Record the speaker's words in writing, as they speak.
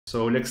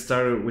So let's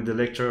start with the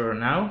lecture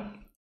now.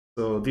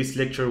 So this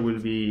lecture will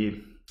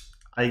be,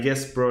 I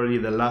guess, probably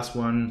the last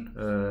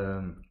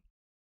one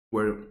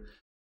where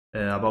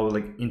about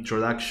like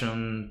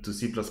introduction to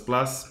C++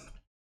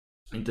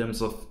 in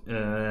terms of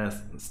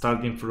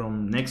starting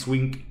from next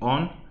week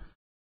on.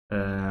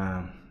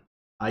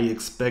 I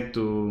expect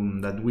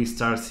that we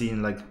start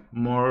seeing like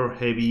more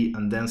heavy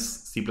and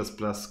dense C++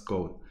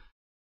 code.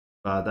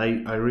 But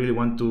I really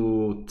want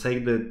to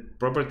take the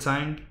proper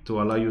time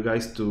to allow you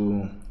guys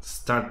to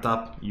start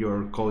up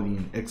your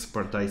coding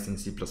expertise in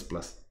C++.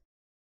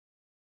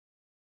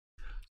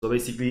 So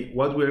basically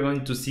what we're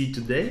going to see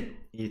today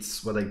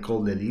is what I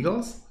call the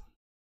legals.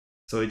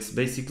 So it's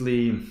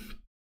basically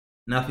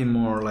nothing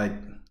more like,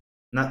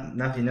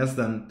 nothing else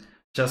than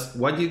just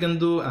what you can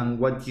do and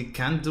what you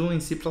can't do in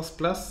C++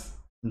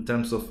 in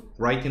terms of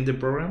writing the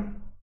program.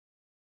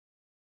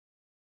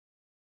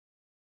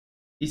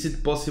 Is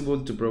it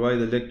possible to provide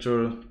the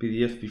lecture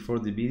PDF before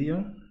the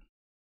video?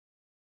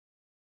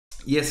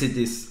 Yes, it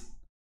is.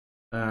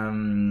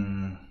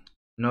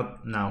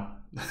 Not now.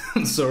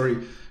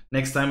 Sorry.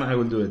 Next time I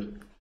will do it.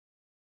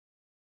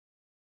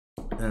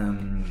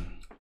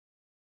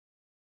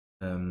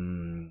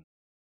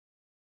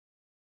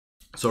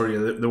 Sorry,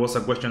 there was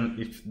a question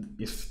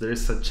if there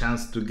is a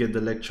chance to get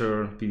the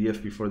lecture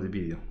PDF before the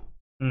video.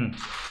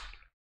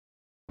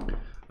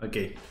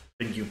 Okay,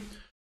 thank you.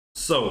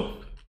 So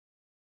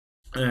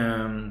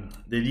the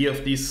idea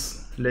of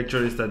this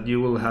lecture is that you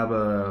will have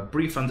a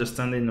brief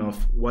understanding of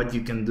what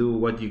you can do,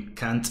 what you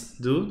can't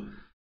do,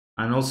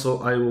 and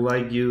also I would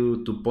like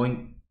you to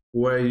point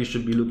where you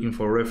should be looking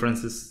for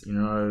references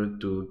in order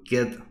to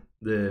get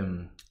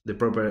the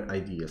proper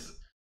ideas.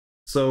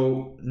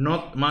 So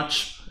not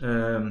much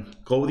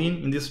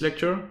coding in this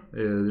lecture.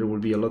 There will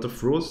be a lot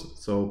of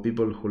rules, so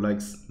people who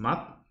likes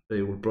math,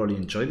 they will probably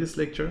enjoy this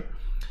lecture.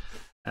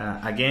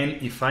 Again,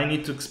 if I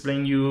need to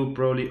explain you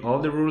probably all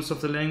the rules of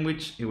the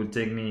language, it will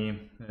take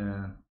me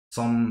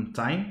some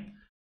time.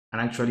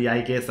 And actually,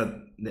 I guess that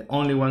the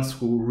only ones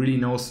who really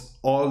knows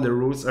all the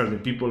rules are the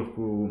people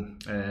who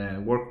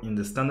work in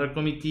the standard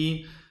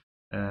committee,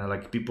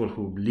 like people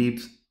who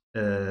live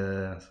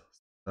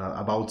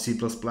about C++.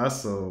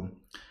 So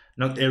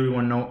not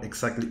everyone knows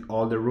exactly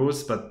all the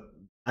rules, but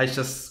I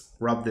just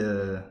wrap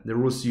the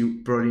rules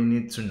you probably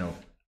need to know.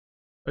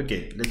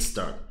 Okay, let's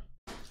start.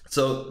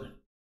 So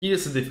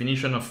here's a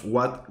definition of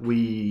what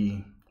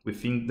we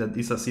think that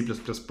is a C++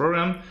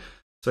 program.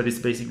 So it is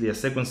basically a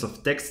sequence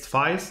of text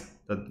files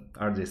that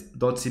are this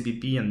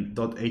 .cpp and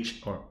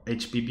 .h or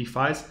HPP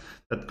files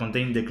that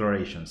contain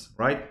declarations,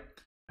 right?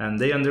 And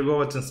they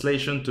undergo a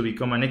translation to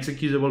become an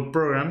executable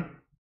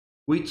program,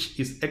 which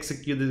is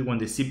executed when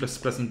the C++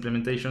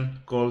 implementation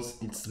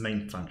calls its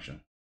main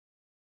function.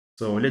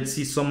 So let's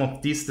see some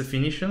of these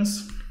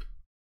definitions.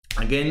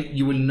 Again,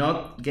 you will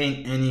not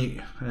gain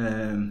any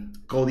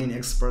coding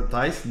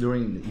expertise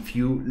if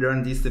you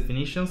learn these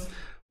definitions,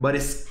 but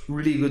it's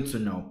really good to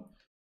know.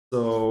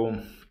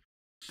 So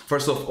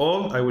first of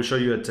all, I will show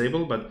you a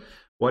table, but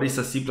what is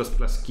a C++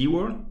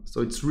 keyword?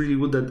 So it's really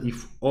good that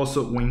if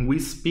also when we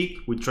speak,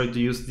 we try to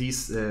use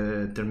this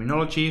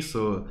terminology.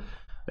 So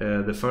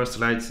the first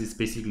slide is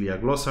basically a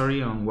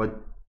glossary on what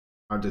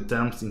are the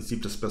terms in C++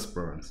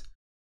 programs.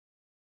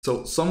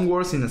 So some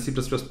words in a C++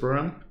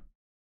 program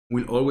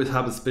will always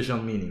have a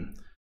special meaning,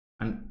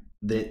 and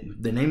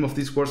the name of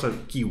these words are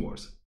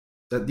keywords.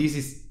 That this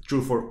is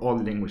true for all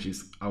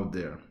languages out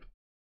there.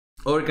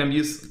 Or can be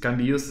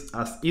used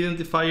as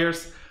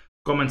identifiers.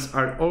 Comments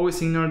are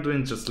always ignored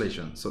during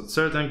translation. So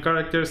certain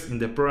characters in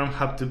the program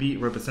have to be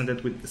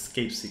represented with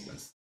escape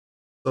sequence.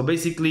 So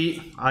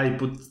basically, I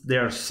put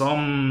there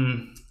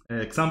some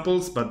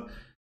examples, but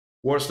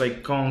words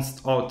like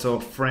const, auto,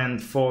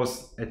 friend,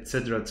 false,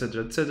 etc.,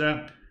 etc.,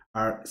 etc.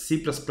 are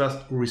C++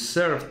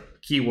 reserved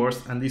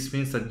keywords, and this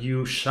means that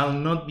you shall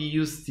not be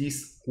used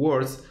these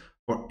words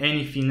for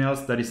anything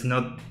else that is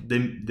not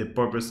the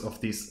purpose of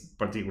this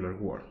particular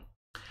word.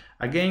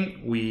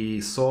 Again,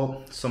 we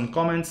saw some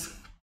comments,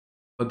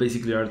 but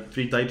basically there are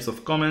three types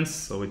of comments.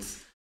 So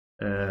it's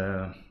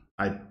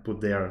I put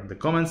there the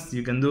comments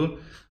you can do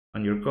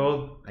on your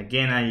code.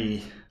 Again,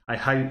 I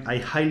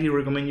highly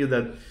recommend you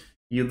that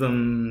you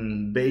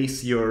don't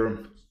base your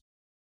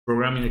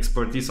programming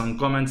expertise on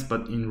comments,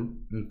 but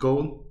in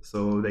code.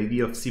 So the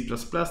idea of C++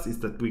 is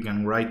that we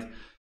can write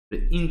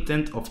the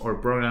intent of our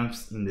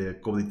programs in the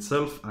code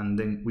itself, and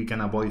then we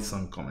can avoid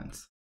some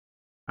comments.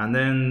 And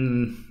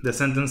then the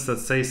sentence that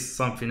says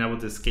something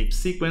about the escape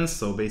sequence.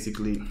 So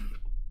basically,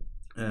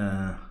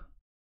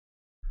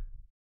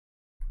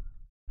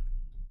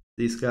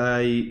 this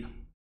guy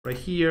right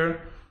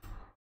here.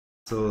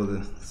 So the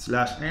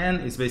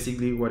 /n is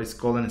basically what is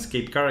called an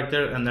escape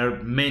character, and there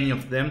are many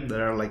of them that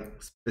are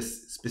like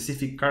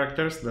specific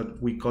characters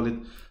that we call it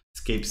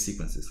escape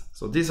sequences.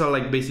 So these are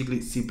like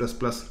basically C++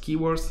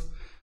 keywords.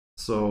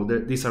 So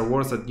these are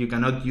words that you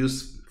cannot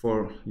use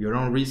for your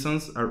own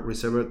reasons, are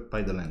reserved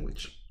by the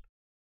language.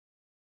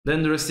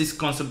 Then there is this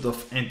concept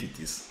of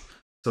entities.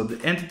 So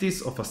the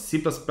entities of a C++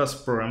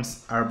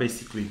 programs are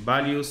basically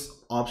values,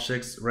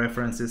 objects,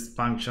 references,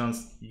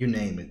 functions, you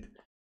name it.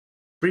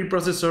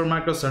 Preprocessor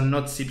macros are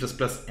not C++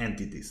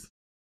 entities.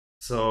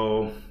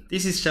 So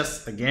this is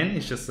just, again,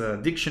 it's just a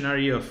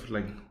dictionary of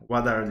like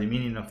what are the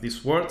meaning of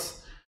these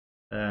words.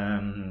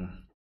 The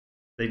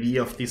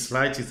idea of these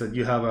slides is that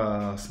you have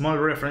a small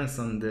reference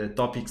on the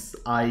topics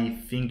I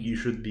think you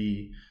should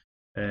be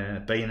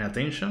paying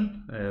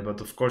attention,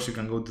 but of course you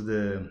can go to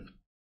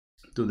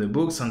the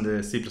books and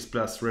the C++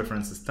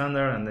 reference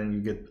standard, and then you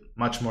get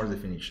much more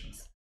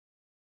definitions.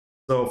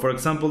 So for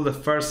example, the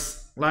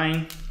first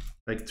line,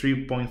 like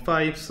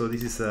 3.5, so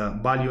this is a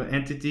value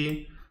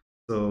entity,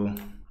 so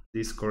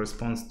this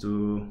corresponds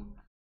to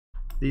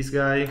this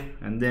guy,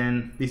 and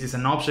then this is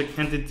an object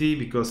entity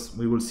because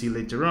we will see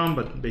later on,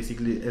 but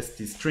basically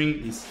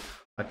string is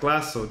a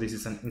class, so this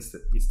is an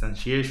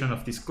instantiation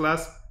of this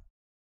class.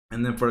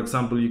 And then for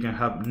example you can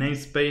have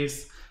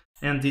namespace,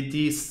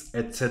 entities,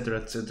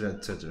 etc, etc,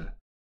 etc.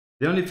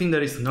 The only thing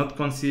that is not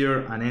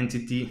considered an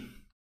entity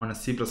on a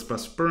C++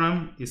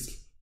 program is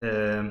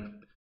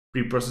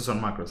preprocessor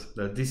macros.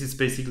 That this is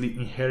basically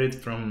inherited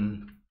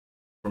from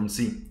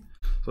C.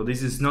 So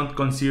this is not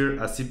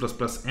considered a C++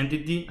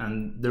 entity,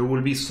 and there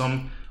will be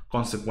some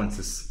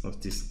consequences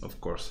of this, of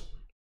course.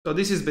 So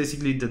this is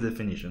basically the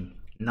definition,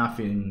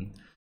 nothing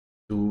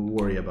to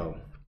worry about.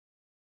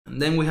 And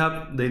then we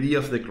have the idea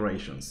of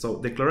declarations. So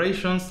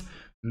declarations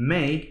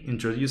may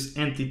introduce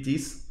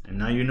entities, and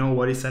now you know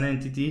what is an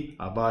entity,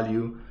 a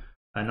value,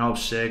 an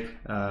object,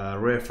 a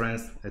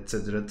reference,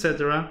 etc,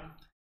 etc.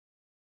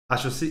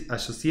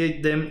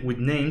 Associate them with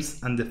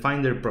names and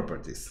define their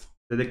properties.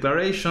 The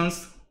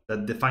declarations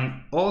that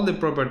define all the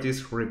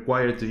properties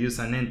required to use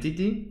an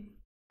entity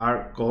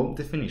are called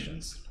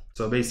definitions.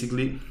 So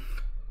basically,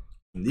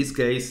 in this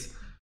case,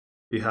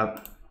 we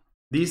have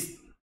this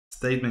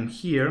statement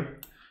here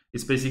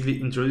is basically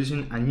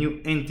introducing a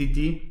new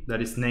entity that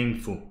is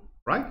named foo,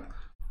 right?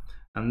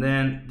 And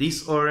then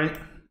this other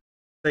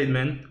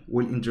statement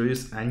will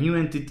introduce a new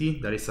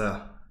entity that is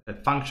a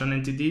function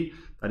entity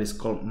that is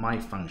called my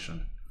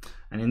function.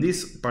 And in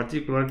this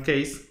particular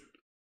case,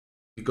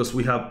 because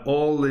we have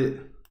all the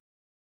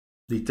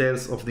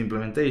details of the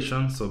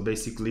implementation, so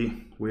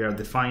basically we are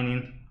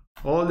defining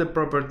all the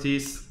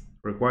properties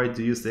required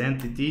to use the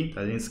entity,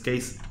 that in this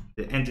case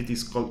the entity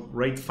is called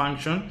rate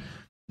function,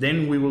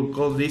 then we will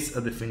call this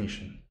a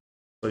definition.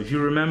 So if you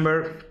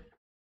remember,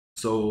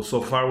 so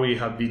far we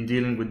have been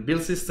dealing with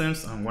build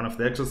systems, and one of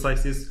the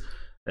exercises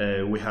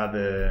we had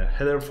the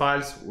header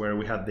files where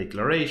we had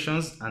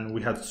declarations, and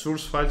we had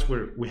source files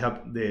where we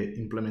have the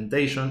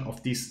implementation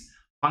of these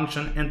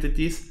function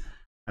entities,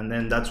 and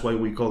then that's why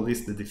we call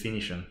this the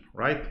definition,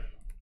 right?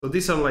 So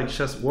these are like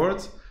just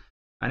words,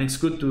 and it's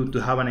good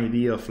to have an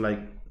idea of like,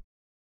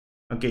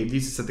 okay,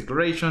 this is a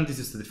declaration, this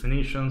is the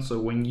definition. So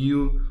when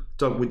you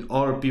talk with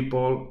other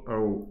people,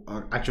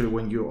 or actually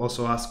when you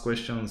also ask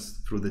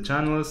questions through the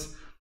channels,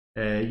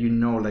 you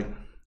know like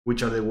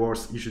which are the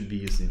words you should be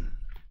using.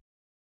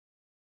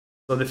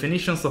 So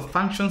definitions of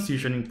functions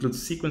usually include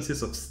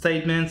sequences of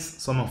statements,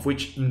 some of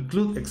which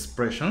include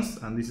expressions,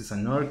 and this is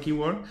another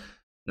keyword.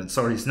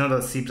 Sorry, it's not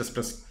a C++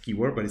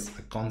 keyword, but it's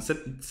a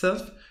concept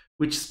itself,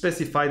 which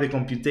specify the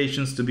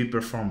computations to be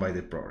performed by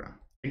the program.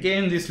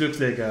 Again, this looks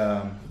like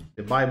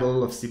the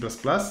Bible of C++,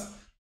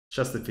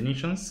 just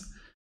definitions,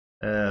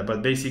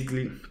 but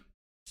basically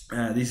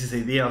this is the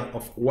idea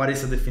of what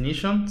is a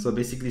definition. So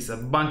basically it's a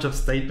bunch of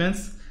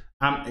statements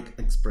and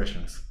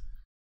expressions.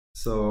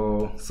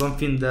 So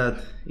something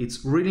that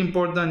it's really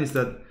important is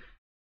that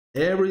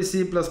every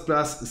C++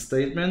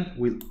 statement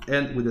will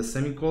end with a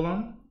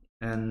semicolon,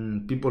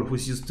 and people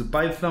who's used to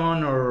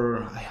Python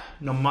or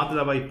no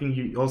MATLAB, I think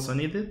you also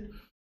need it.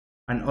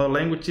 And other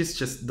languages,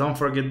 just don't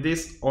forget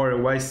this, or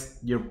otherwise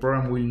your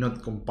program will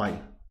not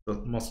compile,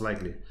 most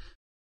likely.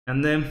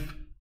 And then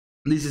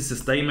this is a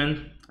statement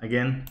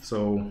again,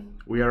 so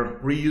we are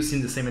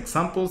reusing the same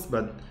examples,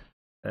 but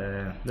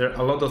there are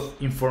a lot of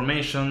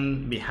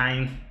information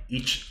behind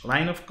each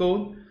line of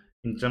code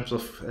in terms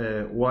of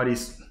what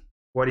is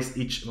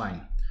each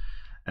line.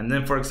 And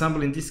then, for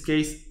example, in this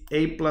case,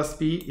 a plus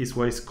b is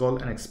what is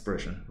called an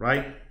expression,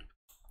 right?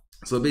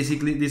 So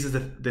basically, this is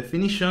the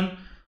definition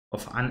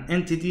of an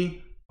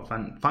entity, of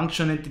a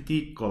function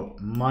entity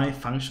called my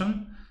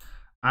function,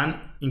 and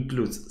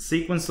includes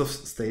sequence of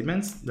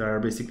statements. There are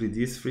basically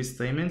these three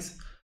statements,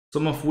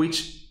 some of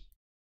which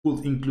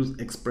could include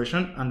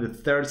expression, and the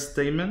third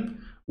statement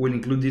will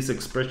include this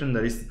expression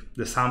that is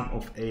the sum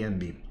of a and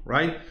b,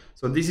 right?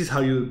 So this is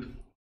how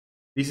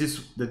this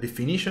is the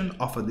definition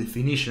of a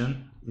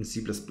definition in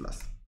C++.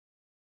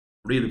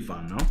 Really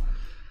fun, no?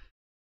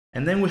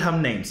 And then we have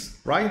names,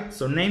 right?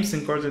 So names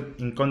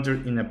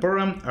encountered in a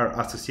program are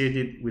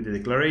associated with the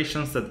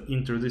declarations that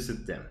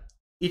introduced them.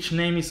 Each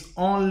name is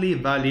only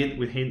valid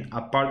within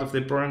a part of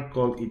the program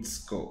called its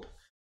scope.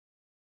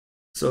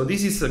 So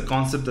this is a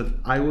concept that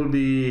I will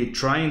be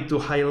trying to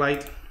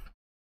highlight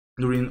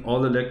during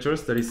all the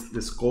lectures. That is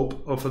the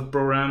scope of a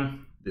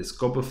program, the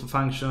scope of a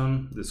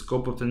function, the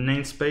scope of the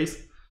namespace.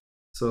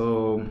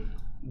 So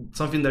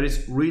something that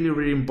is really,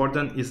 really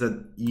important is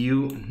that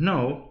you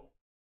know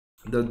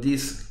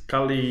these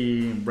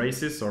curly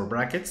braces or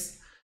brackets,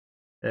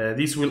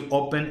 this will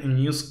open a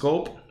new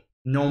scope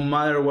no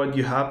matter what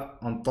you have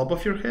on top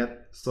of your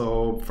head.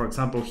 So for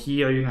example,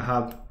 here you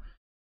have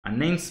a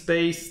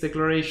namespace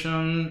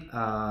declaration,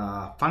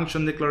 a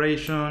function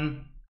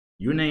declaration,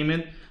 you name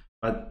it,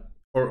 but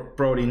or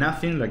probably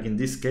nothing, like in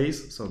this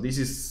case. So this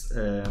is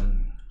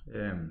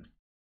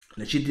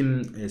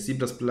legitimate C++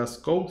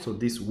 code, so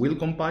this will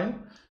compile.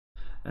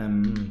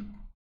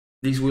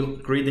 This will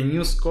create a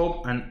new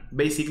scope, and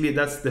basically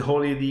that's the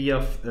whole idea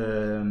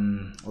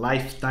of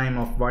lifetime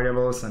of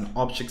variables and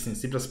objects in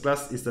C++,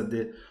 is that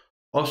the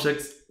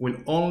objects will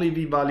only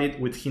be valid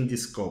within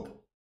this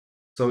scope.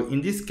 So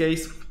in this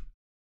case,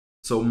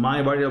 so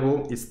my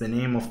variable is the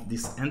name of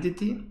this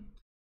entity,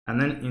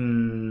 and then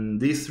in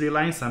these 3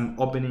 lines I'm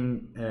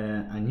opening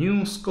a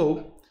new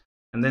scope,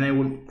 and then I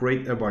will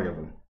create a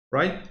variable,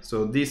 right?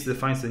 So this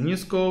defines the new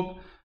scope,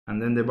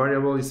 and then the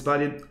variable is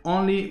valid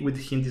only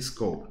within this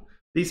scope.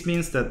 This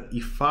means that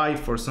if I,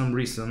 for some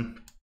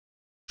reason,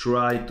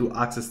 try to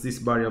access this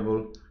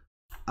variable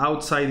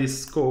outside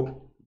this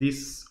scope,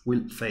 this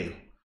will fail.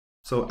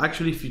 So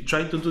actually, if you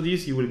try to do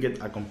this, you will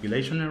get a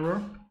compilation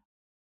error,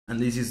 and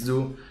this is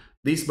due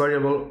this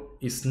variable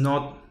is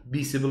not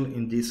visible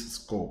in this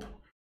scope,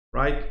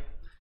 right?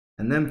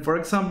 And then, for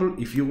example,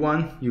 if you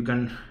want, you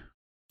can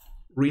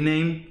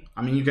rename,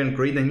 you can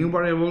create a new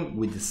variable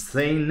with the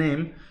same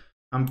name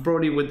and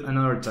probably with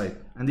another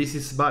type. And this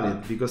is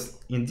valid because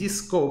in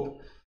this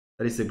scope,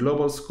 that is the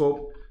global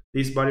scope,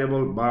 this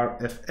variable var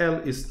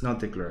fl is not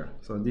declared.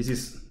 So this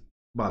is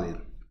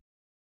valid.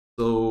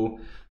 So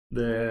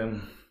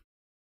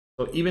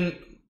even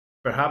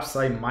perhaps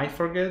I might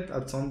forget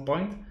at some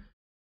point,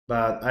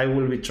 but I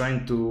will be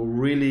trying to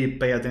really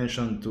pay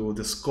attention to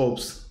the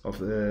scopes of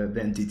the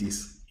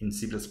entities in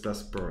C++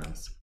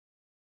 programs.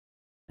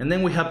 And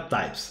then we have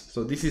types.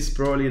 So this is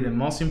probably the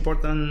most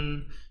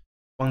important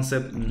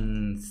concept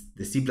in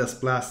the C++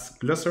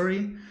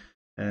 glossary,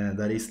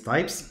 that is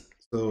types.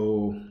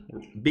 So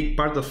a big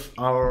part of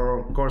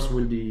our course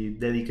will be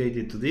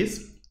dedicated to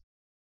this.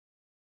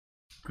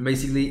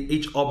 Basically,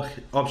 each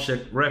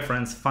object,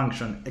 reference,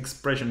 function,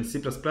 expression in C++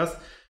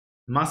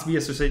 must be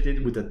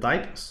associated with a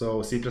type.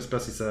 So C++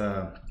 is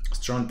a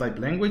strong type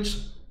language.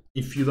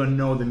 If you don't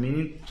know the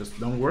meaning, just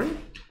don't worry.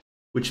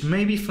 Which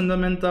may be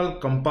fundamental,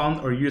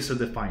 compound, or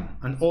user-defined.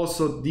 And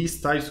also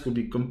these types could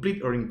be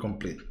complete or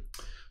incomplete.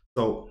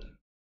 So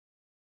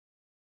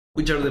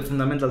which are the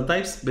fundamental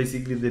types?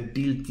 Basically the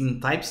built-in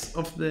types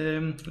of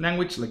the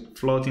language, like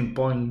floating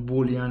point,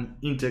 boolean,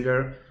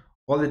 integer,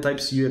 all the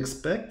types you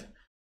expect.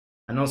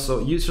 And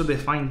also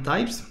user-defined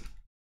types.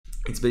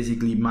 It's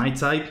basically my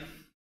type.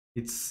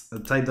 It's a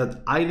type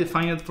that I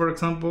define it, for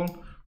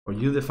example, or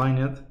you define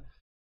it.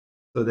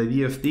 So the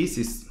idea of this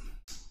is,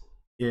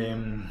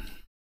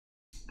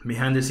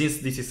 behind the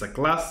scenes, this is a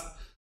class.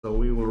 So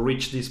we will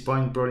reach this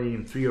point probably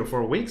in 3 or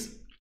 4 weeks.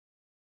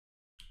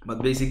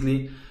 But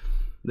basically,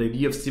 the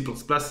idea of C++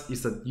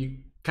 is that you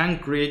can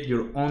create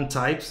your own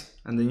types,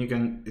 and then you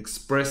can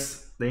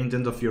express the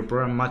intent of your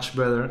program much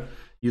better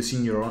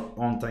using your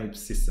own type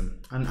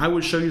system. And I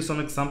will show you some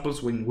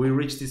examples when we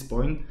reach this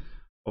point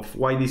of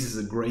why this is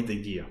a great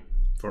idea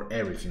for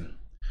everything.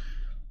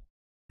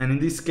 And in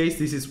this case,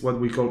 this is what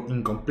we call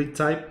incomplete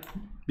type,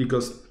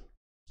 because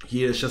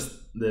here is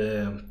just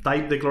the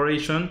type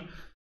declaration,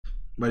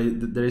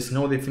 but there is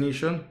no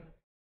definition.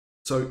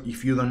 So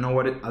if you don't know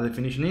what a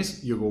definition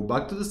is, you go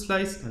back to the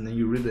slides and then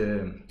you read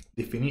the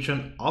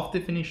definition of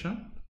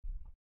definition.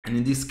 And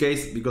in this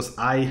case, because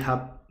I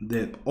have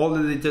all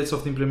the details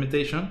of the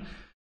implementation,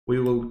 we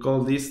will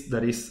call this,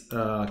 that is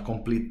a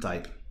complete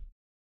type.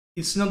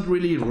 It's not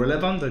really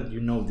relevant that you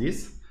know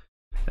this,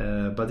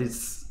 but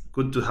it's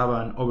good to have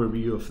an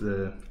overview of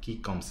the key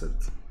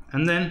concepts.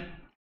 And then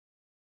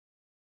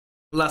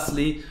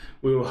lastly,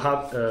 we will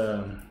have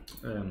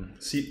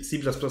C++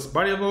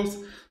 variables.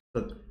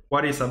 That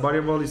what is a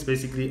variable is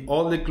basically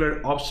all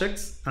declared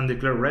objects and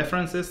declared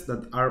references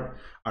that are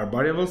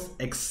variables,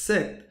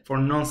 except for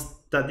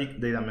non-static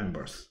data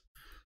members.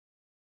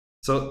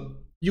 So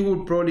you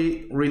will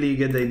probably really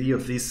get the idea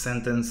of this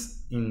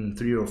sentence in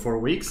 3 or 4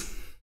 weeks.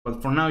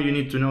 But for now, you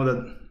need to know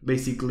that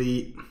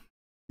basically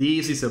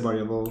this is a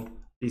variable,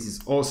 this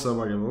is also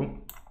a variable.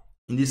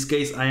 In this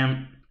case, I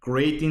am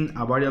creating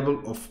a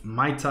variable of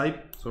my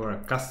type, so a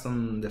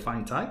custom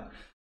defined type,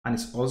 and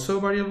it's also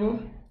a variable,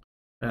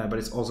 but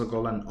it's also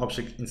called an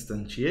object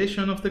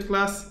instantiation of the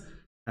class.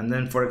 And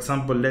then, for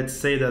example, let's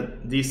say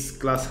that this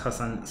class has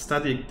a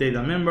static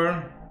data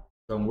member.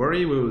 Don't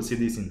worry, we will see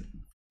this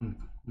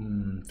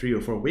in 3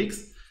 or 4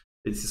 weeks.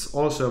 This is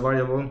also a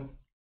variable.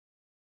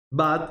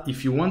 But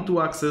if you want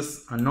to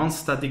access a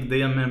non-static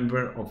data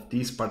member of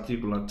this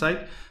particular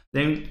type,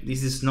 then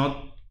this is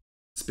not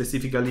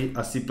specifically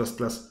a C++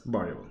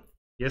 variable.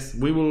 Yes,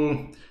 we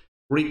will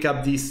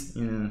recap this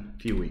in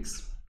a few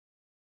weeks.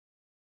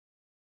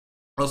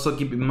 Also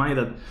keep in mind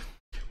that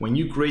when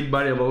you create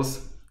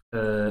variables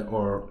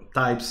or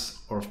types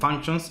or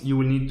functions, you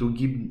will need to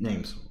give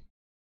names.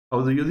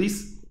 How do you do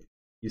this?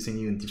 Using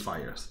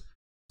identifiers.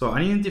 So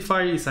an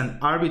identifier is an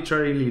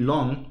arbitrarily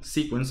long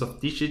sequence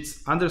of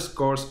digits,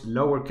 underscores,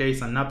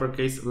 lowercase and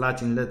uppercase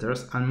Latin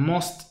letters, and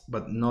most,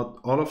 but not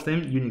all of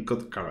them,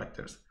 Unicode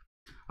characters.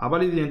 A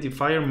valid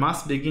identifier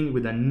must begin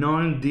with a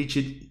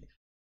non-digit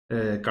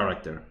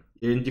character.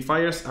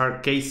 Identifiers are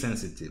case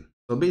sensitive.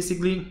 So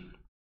basically,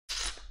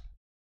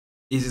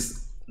 this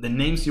is the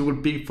names you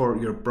will pick for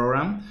your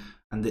program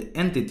and the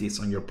entities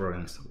on your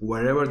programs,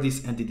 wherever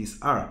these entities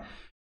are.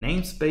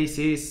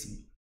 Namespaces,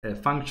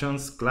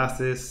 functions,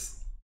 classes,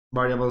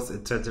 variables,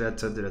 etc.,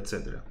 etc.,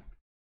 etc.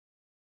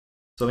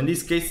 So in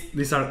this case,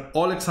 these are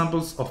all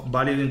examples of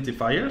valid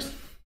identifiers,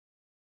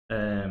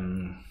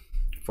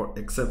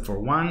 except for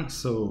one.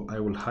 So I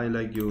will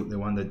highlight you the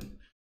one that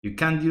you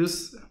can't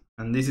use,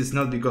 and this is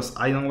not because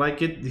I don't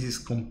like it. This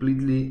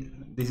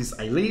is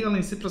illegal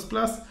in C++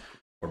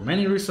 for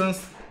many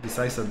reasons.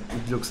 Besides that,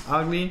 it looks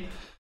ugly.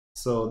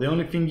 So the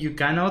only thing you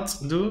cannot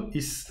do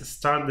is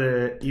start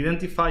the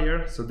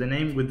identifier, so the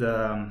name with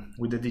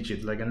the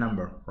digit, like a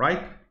number,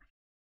 right?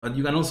 But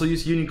you can also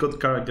use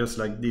Unicode characters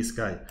like this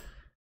guy.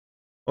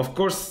 Of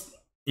course,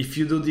 if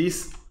you do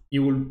this,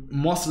 you will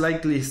most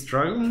likely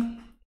struggle,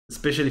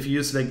 especially if you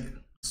use like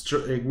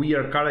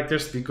weird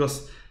characters,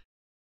 because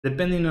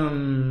depending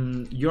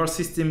on your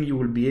system, you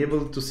will be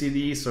able to see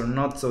this or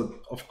not. So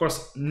of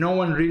course, no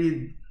one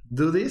really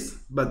do this,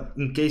 but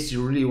in case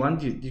you really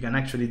want, you can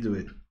actually do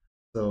it.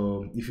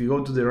 So if you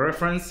go to the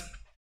reference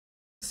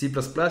C++,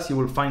 you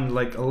will find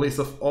like a list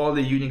of all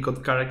the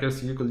Unicode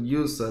characters you could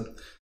use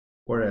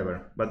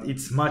wherever, but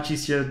it's much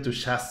easier to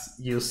just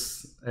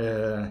use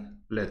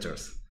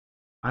letters.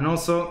 And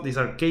also these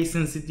are case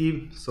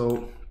sensitive,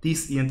 so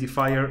this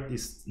identifier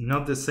is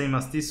not the same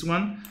as this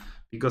one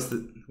because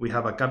we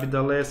have a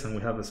capital S and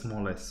we have a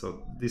small s,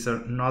 so these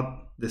are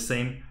not the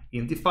same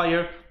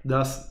identifier,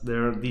 thus they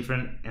are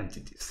different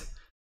entities.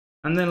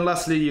 And then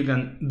lastly, you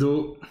can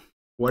do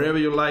whatever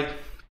you like.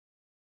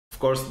 Of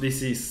course,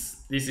 this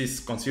is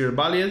considered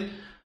valid,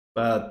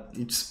 but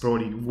it's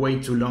probably way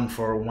too long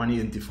for one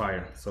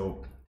identifier.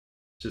 So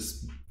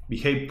just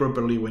behave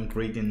properly when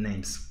creating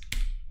names.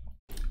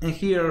 And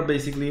here are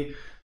basically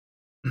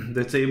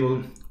the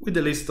table with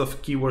the list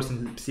of keywords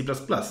in C++.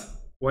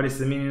 What is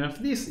the meaning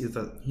of this? Is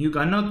that you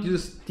cannot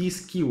use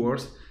these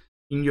keywords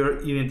in your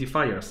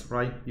identifiers,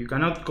 right? You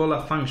cannot call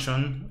a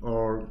function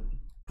or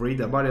create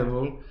a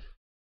variable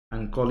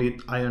and call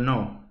it, I don't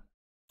know,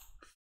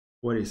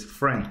 what is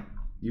friend.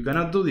 You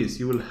cannot do this.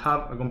 You will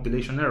have a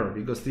compilation error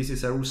because this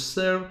is a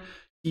reserved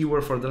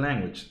keyword for the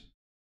language.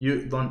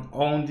 You don't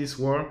own this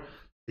word,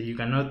 so you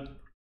cannot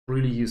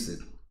really use it.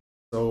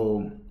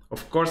 So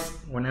of course,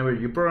 whenever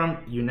you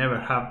program, you never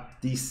have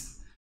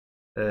this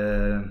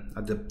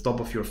at the top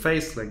of your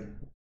face, like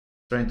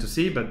trying to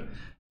see, but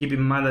keep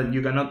in mind that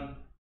you cannot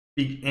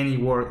pick any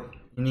word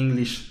in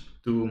English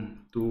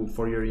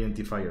for your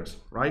identifiers,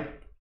 right?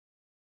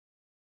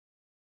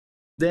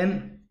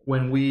 Then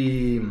when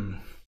we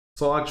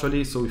so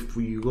if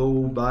we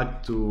go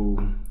back to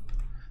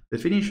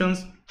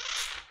definitions,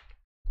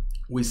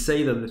 we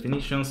say that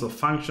definitions of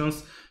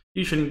functions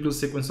usually include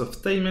sequence of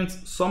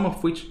statements, some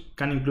of which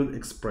can include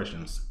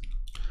expressions.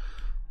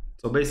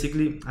 So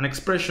basically, an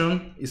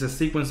expression is a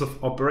sequence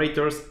of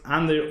operators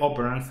and their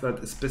operands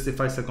that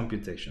specifies a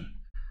computation.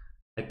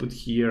 I put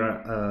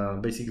here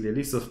basically a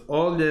list of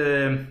all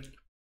the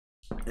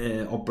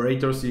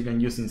operators you can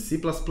use in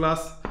C++.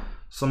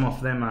 Some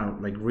of them are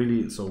like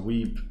really, so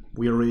we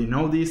already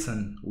know this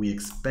and we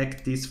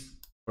expect this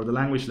for the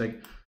language,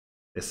 like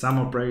the sum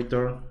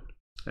operator,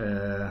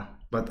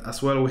 but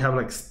as well we have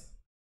like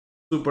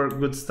super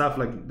good stuff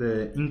like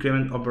the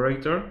increment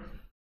operator,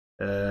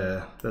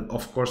 that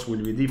of course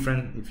will be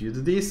different if you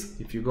do this.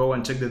 If you go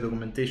and check the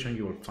documentation,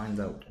 you will find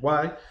out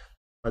why,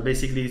 but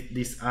basically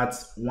this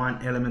adds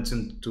one element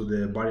into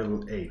the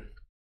variable a,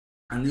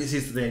 and this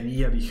is the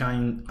idea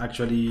behind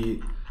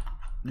actually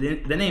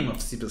the name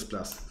of C++.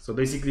 So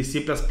basically C++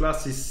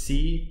 is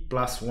C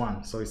plus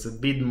 1, so it's a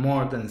bit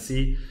more than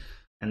C,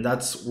 and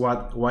that's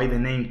why the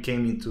name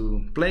came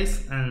into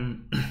place.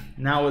 And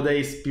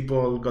nowadays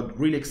people got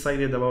really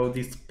excited about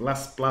this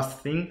plus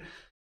thing,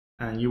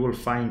 and you will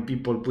find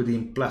people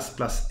putting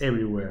plus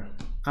everywhere.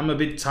 I'm a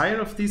bit tired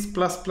of this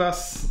plus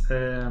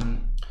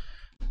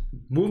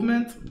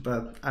movement,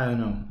 but I don't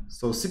know.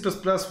 So C++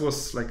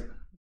 was like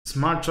a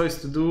smart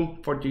choice to do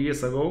 40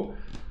 years ago,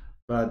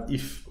 but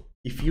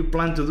if you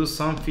plan to do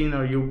something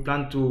or you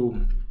plan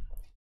to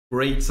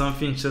create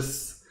something,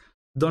 just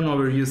don't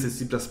overuse the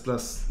C++.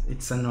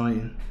 It's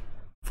annoying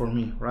for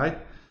me, right?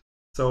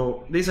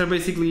 So these are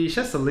basically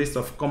just a list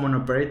of common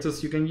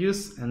operators you can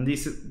use, and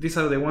these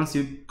are the ones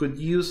you could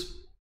use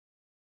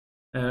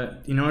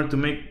in order to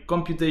make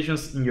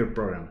computations in your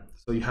program.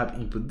 So you have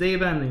input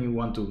data and then you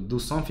want to do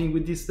something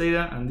with this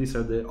data, and these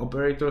are the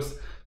operators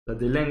that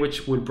the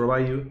language will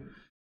provide you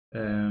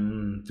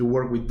to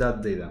work with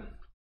that data.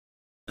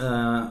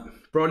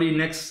 Probably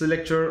next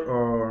lecture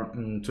or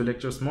 2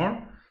 lectures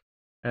more,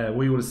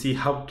 we will see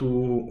how to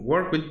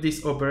work with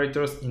these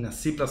operators in a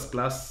C++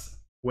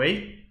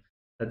 way.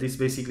 that this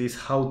basically is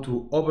how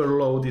to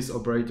overload these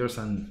operators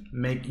and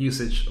make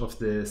usage of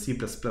the C++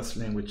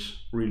 language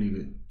really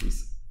good.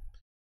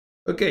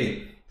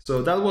 Okay,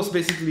 so that was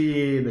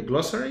basically the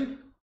glossary.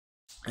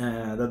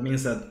 That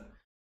means that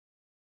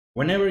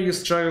whenever you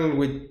struggle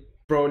with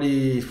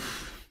probably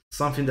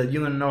something that you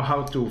don't know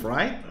how to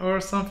write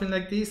or something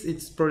like this,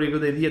 it's probably a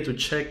good idea to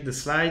check the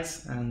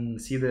slides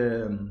and see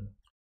the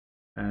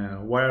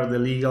what are the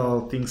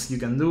legal things you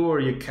can do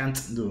or you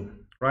can't do,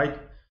 right?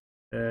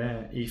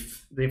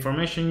 If the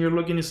information you're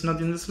looking is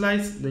not in the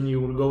slides, then you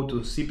will go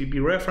to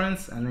CPP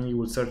reference and then you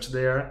will search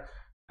there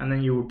and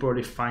then you will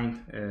probably find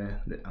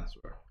the answer.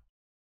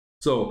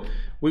 So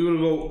we will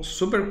go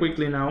super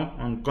quickly now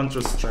on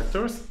control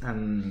structures.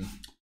 And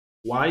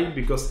why?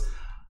 Because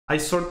I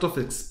sort of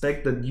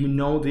expect that you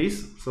know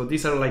this. So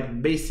these are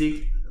like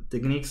basic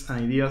techniques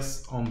and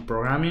ideas on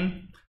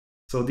programming.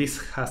 So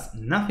this has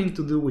nothing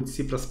to do with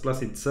C++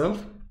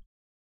 itself.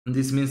 And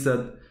this means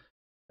that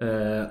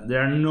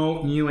there are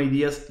no new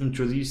ideas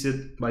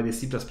introduced by the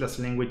C++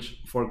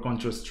 language for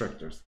control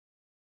structures.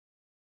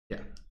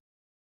 Yeah.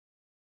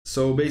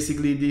 So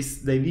basically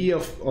the idea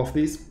of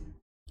this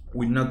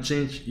will not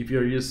change if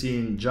you're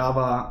using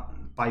Java,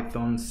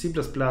 Python, C++,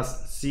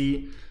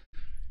 C,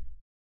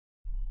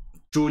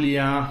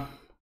 Julia,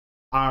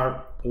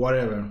 R,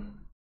 whatever.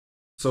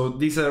 So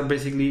these are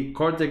basically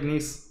core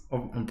techniques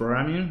on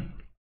programming.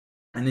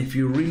 And if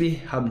you really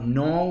have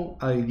no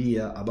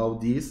idea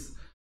about these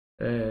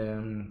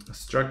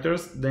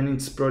structures, then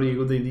it's probably a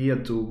good idea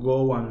to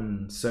go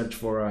and search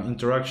for an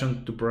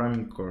introduction to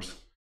programming course,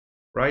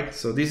 right?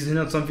 So this is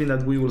not something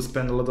that we will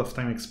spend a lot of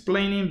time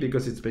explaining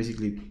because it's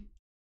basically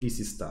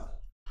easy stuff.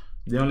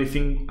 The only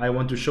thing I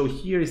want to show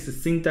here is the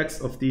syntax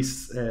of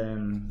these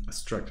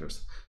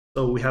structures.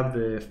 So we have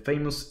the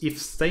famous if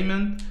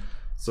statement.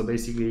 So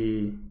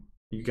basically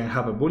you can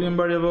have a Boolean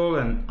variable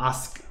and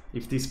ask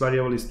if this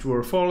variable is true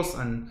or false,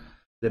 and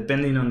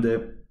depending on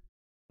the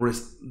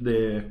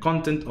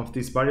content of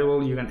this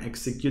variable, you can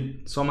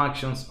execute some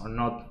actions or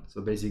not.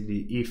 So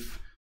basically, if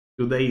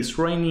today is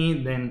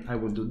rainy, then I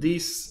will do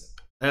this.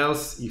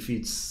 Else, if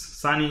it's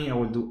sunny, I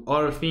will do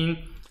other thing.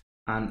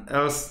 And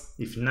else,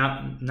 if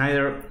not,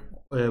 neither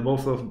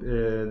both of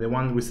the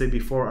ones we said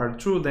before are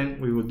true, then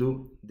we will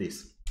do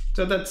this.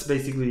 So that's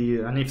basically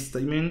an if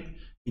statement.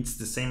 It's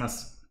the same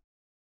as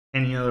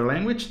any other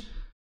language.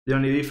 The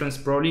only difference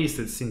probably is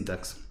the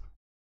syntax.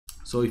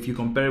 So if you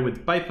compare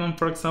with Python,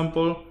 for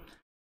example,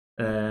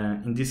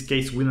 in this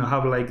case, we don't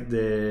have like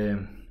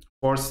the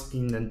forced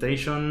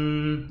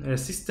indentation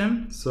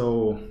system.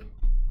 So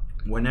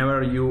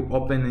whenever you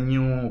open a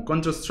new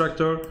control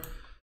structure,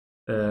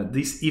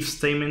 these if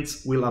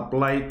statements will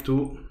apply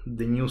to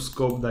the new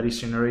scope that is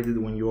generated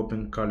when you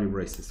open curly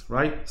braces,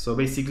 right? So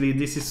basically,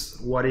 this is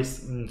what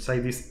is inside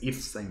this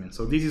if statement.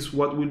 So this is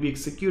what will be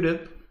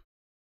executed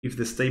if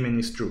the statement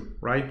is true,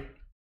 right?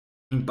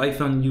 In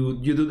Python,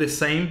 you do the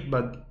same,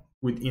 but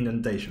with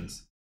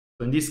indentations.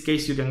 So in this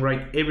case, you can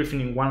write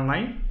everything in one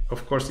line.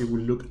 Of course, it will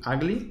look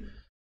ugly.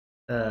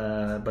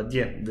 But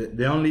yeah,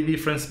 the only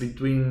difference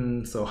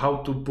between, so how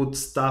to put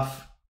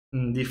stuff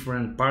in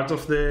different parts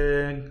of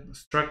the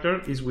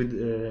structure is with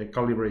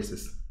curly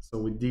braces.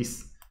 So with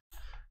these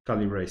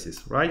curly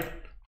braces, right?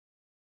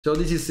 So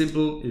this is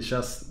simple, it's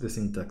just the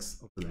syntax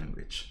of the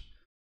language.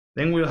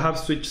 Then we'll have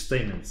switch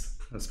statements,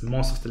 as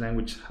most of the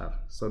language have.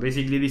 So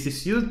basically this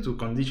is used to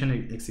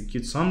condition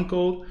execute some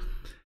code,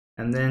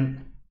 and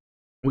then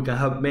we can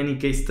have many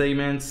case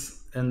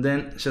statements, and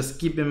then just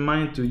keep in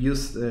mind to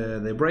use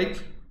the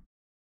break.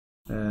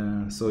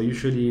 So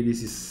usually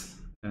this is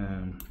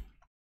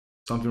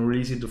something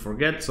really easy to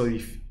forget. So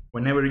if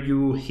whenever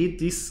you hit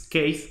this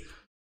case,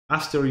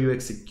 after you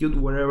execute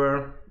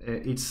whatever,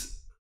 it's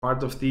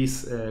part of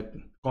this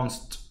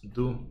const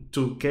do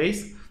to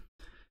case,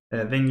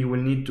 then you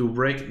will need to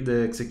break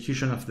the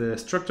execution of the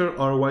structure,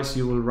 otherwise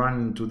you will run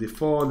into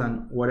default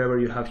and whatever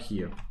you have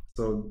here.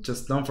 So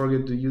just don't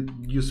forget to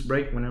use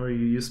break whenever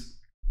you use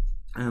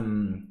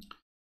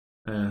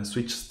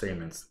switch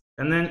statements.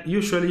 And then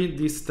usually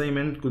this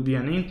statement could be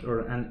an int or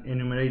an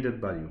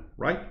enumerated value,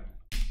 right?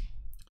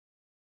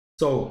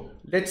 So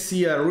let's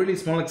see a really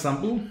small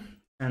example.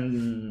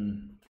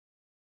 And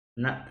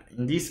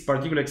in this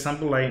particular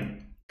example,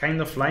 I'm kind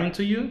of lying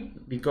to you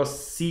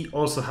because C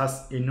also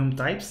has enum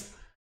types.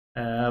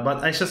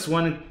 But I just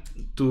wanted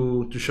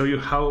to show you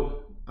how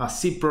a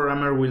C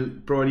programmer will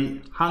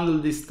probably handle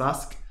this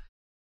task,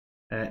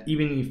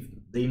 even if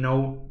they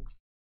know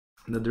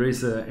that there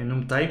is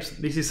enum types.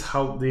 This is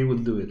how they will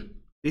do it.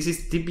 This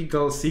is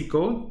typical C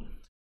code,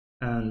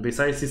 and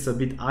besides it's a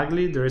bit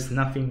ugly, there is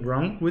nothing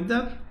wrong with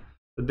that.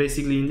 But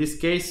basically in this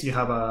case you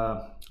have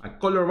a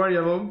color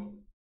variable.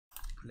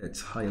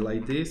 Let's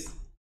highlight this.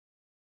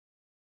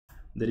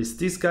 There is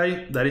this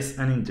guy that is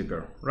an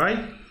integer,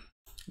 right?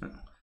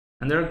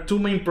 And there are two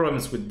main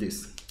problems with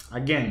this.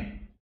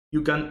 Again,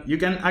 you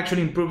can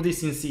actually improve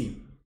this in C,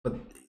 but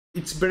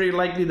it's very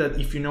likely that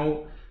if you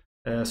know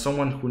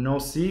someone who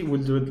knows C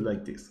will do it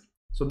like this.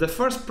 So the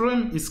first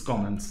problem is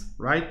comments,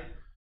 right?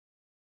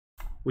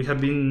 I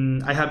have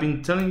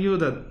been telling you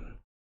that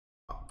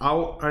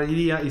our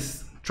idea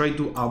is try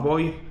to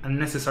avoid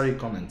unnecessary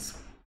comments.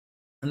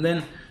 And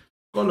then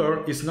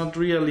color is not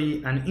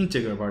really an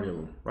integer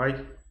variable,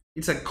 right?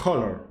 It's a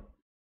color.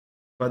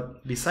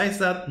 But besides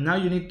that, now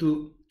you need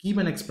to give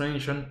an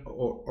explanation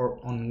or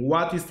on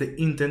what is the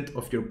intent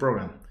of your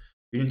program.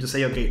 You need to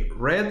say, okay,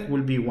 red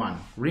will be 1,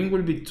 green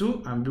will be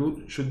 2, and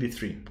blue should be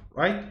 3,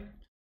 right?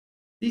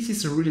 This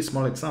is a really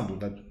small example,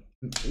 but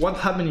what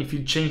happens if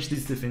you change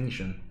this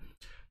definition?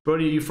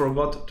 Probably you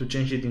forgot to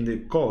change it in the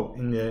code,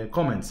 in the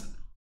comments.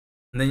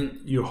 And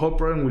then your whole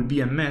program will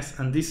be a mess,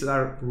 and these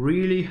are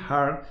really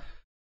hard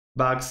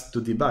bugs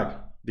to debug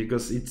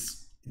because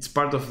it's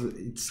part of,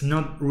 it's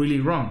not really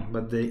wrong,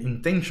 but the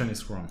intention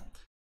is wrong.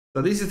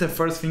 So this is the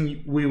first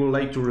thing we would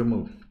like to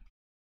remove.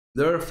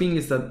 The other thing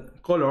is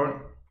that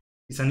color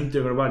is an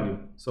integer value,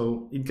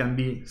 so it can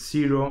be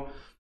 0,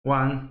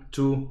 1,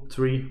 2,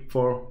 3,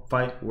 4,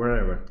 5,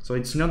 wherever. So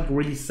it's not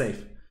really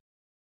safe.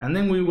 And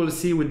then we will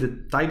see with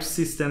the type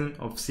system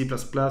of C++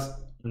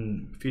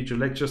 in future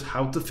lectures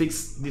how to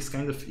fix this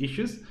kind of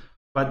issues.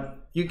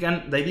 But you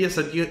can, the idea is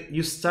that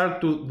you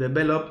start to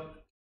develop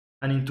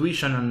an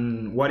intuition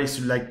on what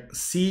is like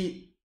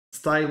C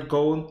style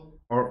code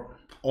or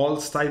all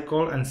style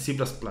code and C++,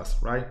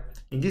 right?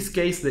 In this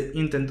case, the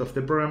intent of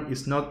the program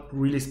is not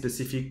really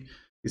specific,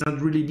 it's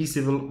not really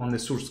visible on the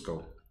source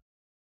code.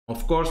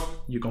 Of course,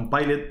 you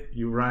compile it,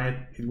 you run it,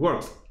 it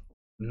works.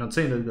 I'm not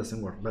saying that it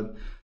doesn't work, but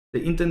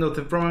the intent of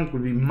the program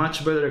could be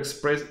much better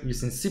expressed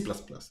using C++.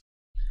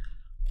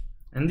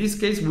 In this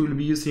case, we will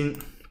be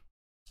using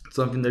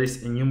something that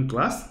is enum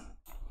class.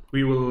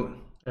 We will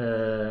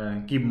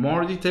give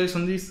more details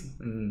on this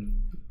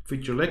in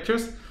future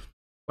lectures,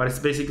 but it's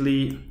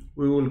basically,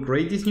 we will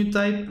create this new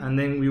type and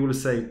then we will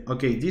say,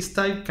 okay, this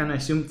type can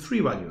assume 3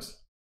 values,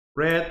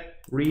 red,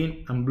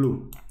 green, and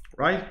blue,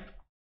 right?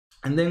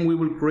 And then we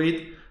will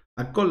create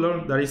a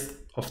color that is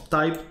of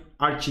type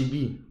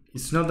RGB.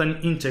 It's not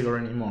an integer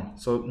anymore.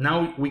 So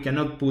now we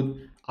cannot put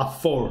a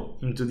 4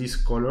 into this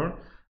color,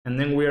 and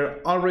then we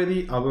are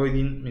already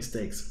avoiding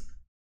mistakes.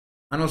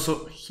 And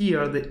also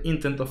here, the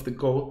intent of the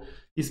code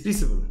is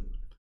visible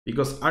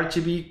because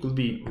RGB could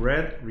be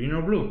red, green,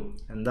 or blue,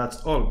 and that's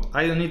all.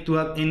 I don't need to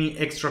add any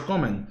extra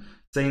comment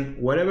saying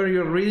whatever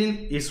you're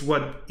reading is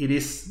what it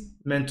is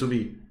meant to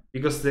be,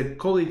 because the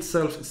code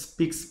itself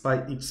speaks by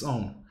its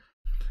own.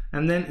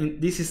 And then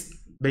this is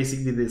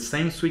basically the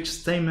same switch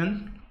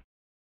statement,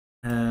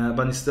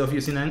 but instead of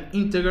using an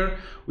integer,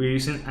 we're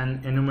using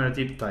an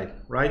enumerative type,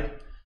 right?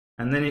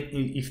 And then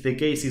if the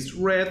case is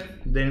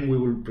red, then we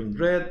will print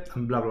red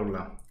and blah, blah,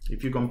 blah.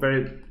 If you compare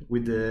it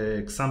with the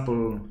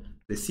example,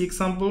 the C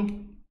example,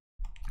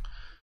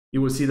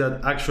 you will see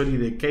that actually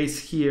the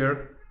case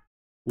here,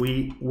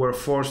 we were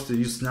forced to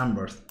use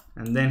numbers.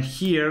 And then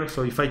here,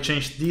 so if I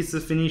change this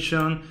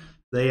definition,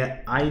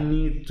 I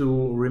need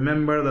to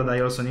remember that I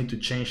also need to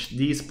change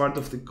this part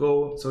of the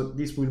code. So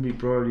this will be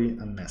probably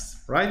a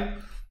mess, right?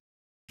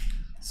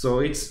 So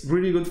it's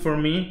really good for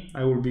me.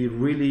 I will be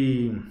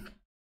really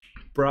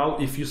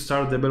proud if you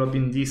start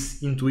developing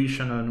this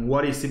intuition on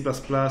what is C++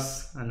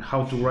 and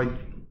how to write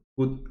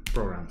good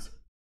programs.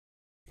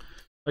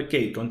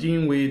 Okay,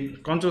 continuing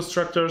with control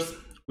structures,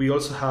 we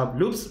also have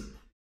loops.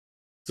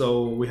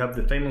 So we have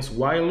the famous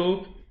while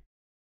loop.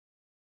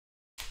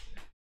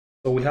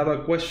 So we have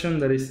a question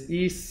that is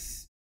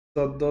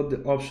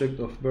the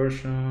object of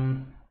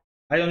version.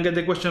 I don't get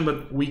the question,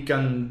 but we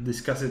can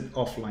discuss it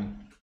offline.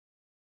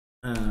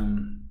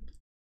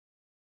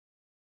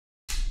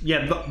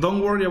 Yeah,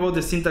 don't worry about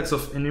the syntax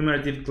of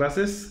enumerative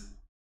classes.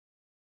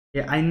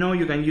 Yeah, I know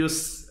you can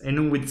use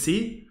enum with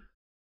C,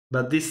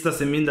 but this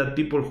doesn't mean that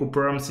people who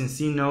program in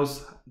C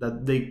knows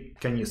that they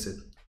can use it,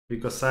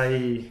 because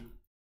I've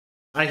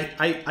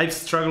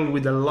struggled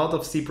with a lot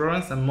of C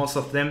programs and most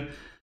of them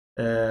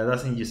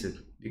doesn't use it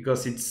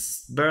because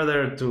it's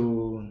better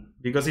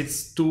because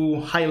it's too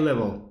high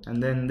level,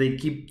 and then they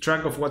keep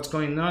track of what's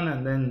going on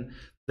and then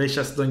they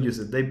just don't use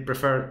it. They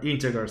prefer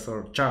integers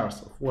or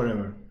chars or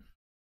whatever.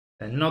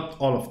 And not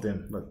all of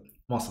them, but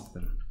most of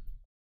them.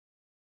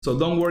 So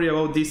don't worry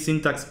about this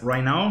syntax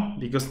right now,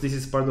 because this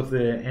is part of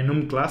the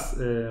enum class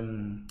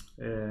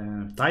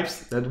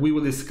types that we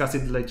will discuss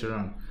it later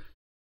on.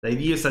 The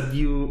idea is that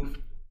you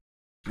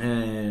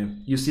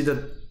see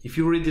that if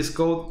you read this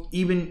code,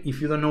 even if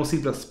you don't know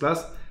C++,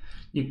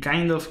 you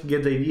kind of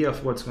get the idea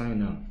of what's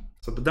going on.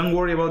 So but don't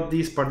worry about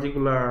this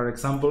particular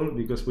example,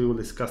 because we will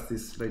discuss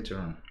this later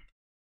on.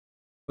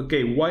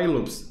 Okay, while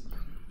loops.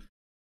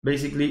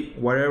 Basically,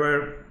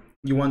 wherever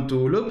you want to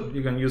loop,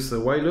 you can use a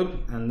while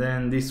loop, and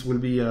then this will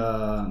be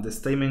the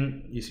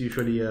statement is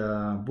usually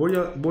a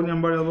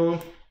Boolean variable,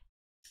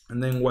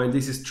 and then while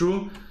this is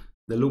true,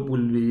 the loop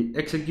will be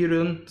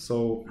executed.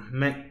 So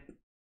make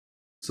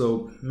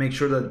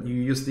sure that you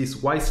use this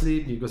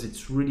wisely, because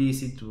it's really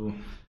easy to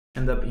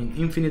end up in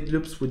infinite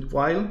loops with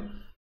while.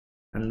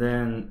 And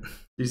then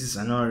this is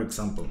another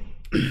example.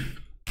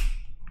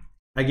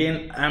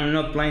 Again, I'm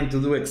not planning to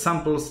do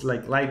examples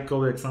like live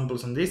code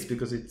examples on this,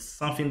 because it's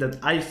something that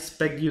I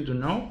expect you to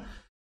know.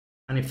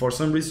 And if for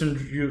some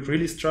reason you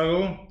really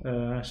struggle,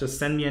 just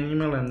send me an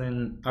email and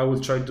then I will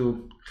try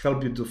to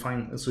help you to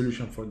find a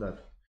solution for that.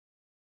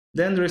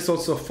 Then there is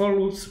also for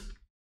loops.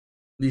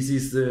 This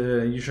is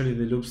usually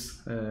the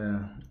loops,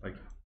 like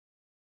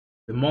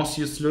the most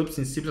used loops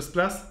in C++.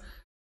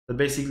 But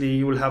basically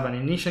you will have an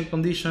initial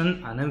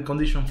condition, an end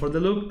condition for the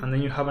loop, and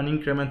then you have an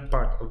increment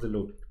part of the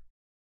loop.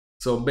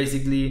 So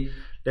basically,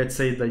 let's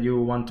say that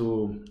you want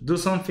to do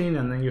something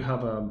and then you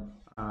have a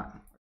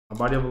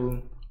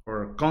variable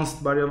or a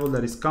const variable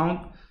that is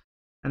count,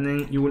 and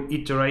then you will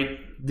iterate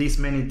this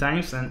many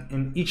times, and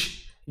in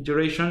each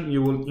iteration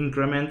you will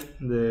increment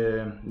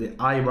the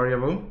I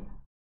variable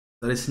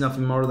that is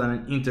nothing more than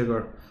an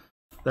integer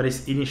that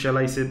is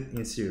initialized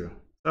in 0.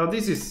 So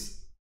this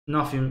is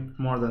nothing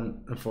more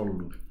than a for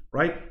loop,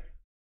 right?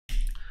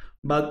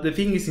 But the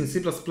thing is, in C++,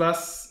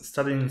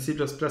 starting in C++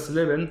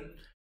 11,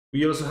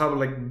 we also have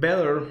like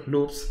better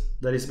loops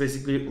that is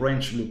basically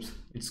range loops,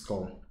 it's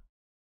called.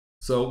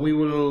 So we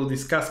will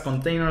discuss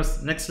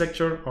containers next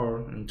lecture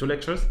or in 2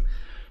 lectures.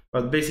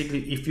 But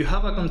basically, if you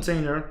have a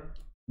container,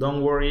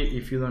 don't worry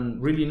if you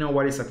don't really know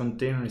what is a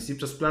container in C++,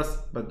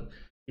 but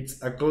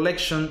it's a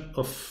collection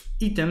of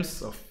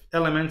items, of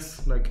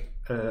elements, like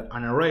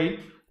an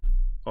array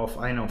of,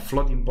 I know,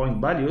 floating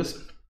point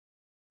values.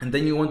 And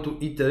then you want to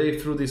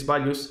iterate through these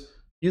values.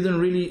 You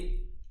don't really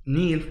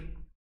need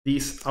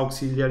this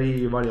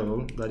auxiliary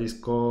variable that is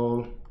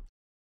called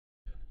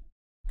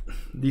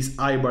this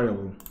I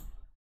variable.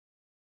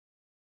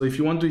 So if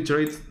you want to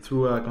iterate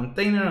through a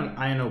container and,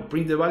 I know,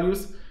 print the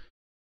values,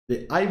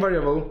 the I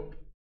variable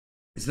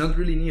is not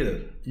really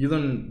needed. You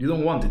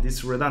don't want it,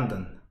 it's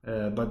redundant.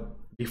 But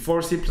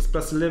before C++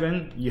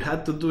 11, you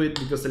had to do it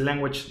because the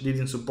language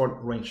didn't support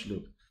range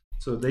loop.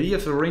 So the idea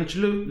of a range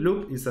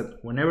loop is that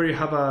whenever you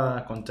have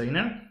a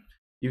container,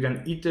 you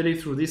can iterate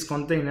through this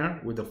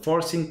container with the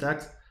for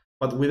syntax,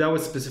 but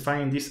without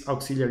specifying this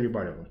auxiliary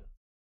variable.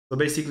 So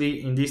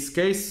basically, in this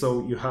case,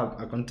 so you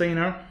have a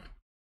container,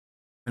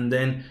 and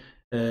then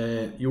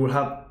you will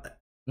have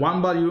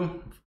one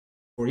value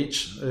for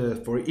each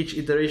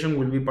iteration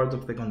will be part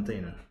of the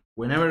container.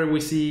 Whenever we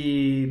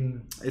see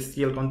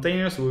STL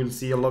containers, we will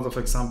see a lot of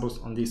examples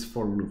on these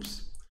for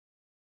loops.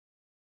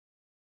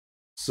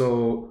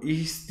 So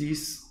is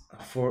this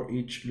a for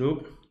each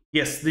loop?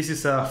 Yes, this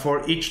is a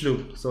for each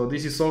loop. So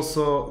this is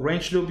also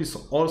range loop is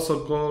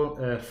also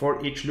called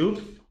for each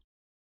loop.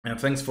 And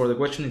thanks for the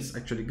question. It's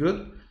actually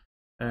good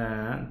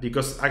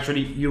because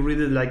actually you read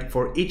it like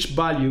for each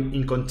value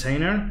in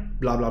container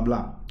blah blah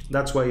blah.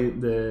 That's why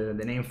the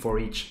name for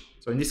each.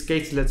 So in this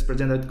case, let's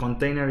pretend that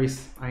container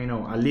is, I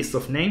know, a list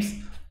of names,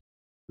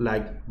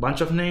 like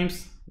bunch of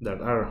names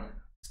that are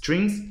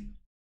strings,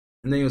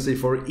 and then you say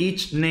for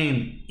each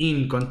name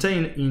in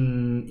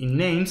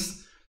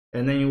names,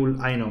 and then you will,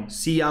 I know,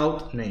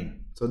 cout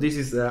name. So this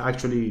is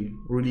actually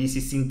really easy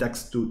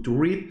syntax to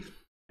read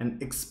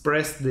and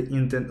express the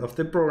intent of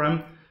the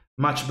program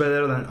much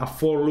better than a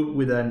for loop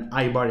with an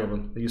I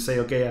variable. You say,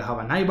 okay, I have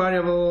an I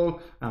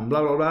variable and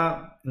blah blah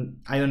blah.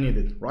 I don't need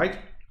it, right?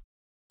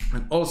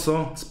 And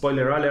also,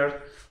 spoiler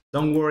alert,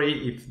 don't worry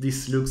if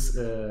this looks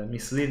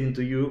misleading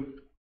to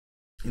you.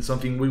 It's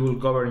something we will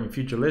cover in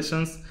future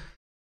lessons.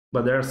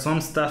 But there are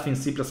some stuff in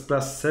C++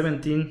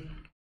 17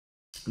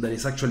 that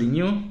is actually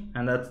new,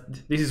 and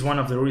that this is one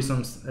of the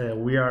reasons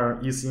we are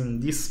using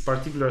this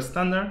particular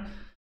standard,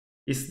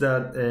 is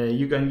that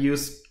you can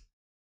use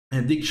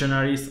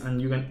dictionaries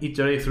and you can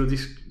iterate through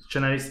these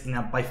dictionaries in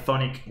a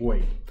Pythonic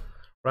way,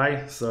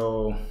 right?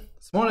 So,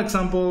 small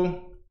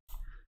example,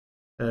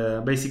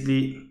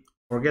 basically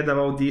forget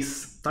about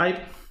this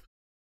type,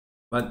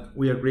 but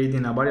we are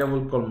creating a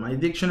variable called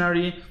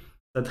myDictionary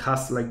that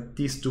has like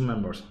these two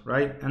members,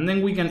 right? And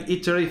then we can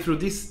iterate through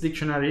this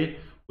dictionary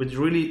with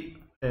really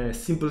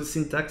simple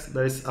syntax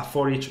that is a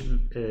for each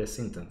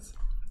sentence.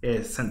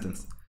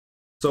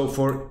 So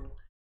for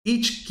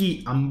each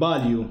key and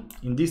value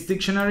in this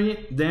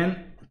dictionary,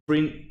 then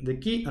print the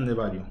key and the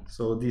value.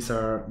 So this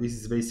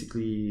is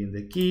basically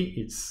the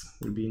key.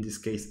 Will be in this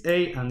case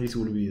A, and this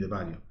will be the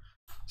value.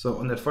 So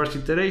on the first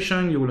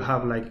iteration, you will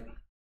have like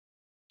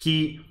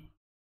key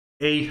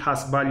A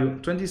has value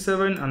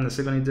 27, and the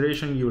second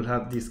iteration you will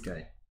have this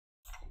guy.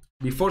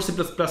 Before C++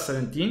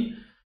 17,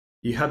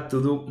 you had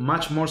to do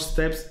much more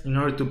steps in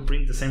order to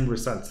print the same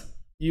results.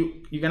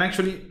 You can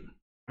actually,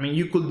 I mean,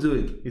 you could do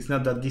it. It's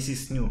not that this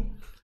is new,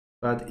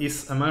 but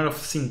it's a matter of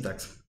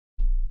syntax.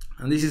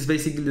 And this is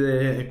basically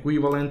the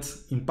equivalent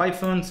in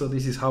Python. So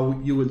this is how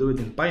you will do it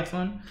in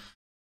Python.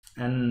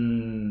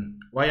 And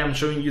why I'm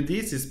showing you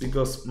this is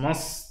because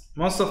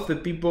most of the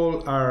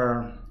people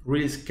are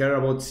really scared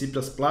about C++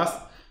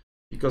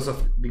 because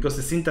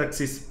the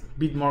syntax is a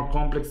bit more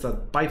complex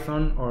than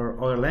Python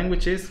or other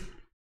languages.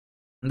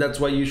 And that's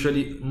why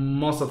usually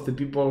most of the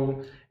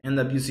people end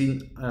up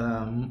using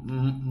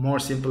more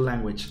simple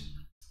language.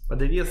 But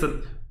the idea is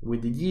that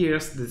with the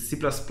years, the C++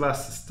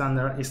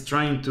 standard is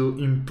trying to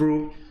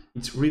improve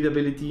its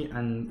readability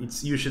and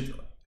its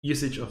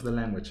usage of the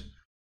language.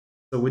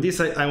 So with this,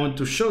 I want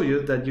to show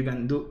you that you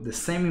can do the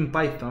same in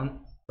Python,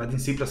 but in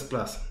C++.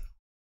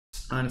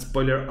 And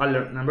spoiler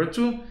alert number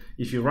 2,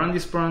 if you run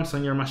these programs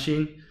on your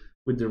machine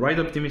with the right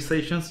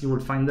optimizations, you will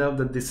find out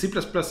that the C++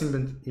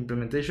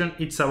 implementation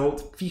is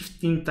about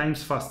 15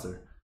 times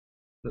faster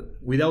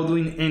without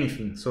doing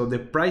anything. So the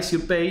price you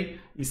pay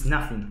is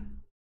nothing.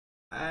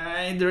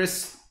 There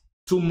is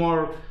 2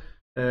 more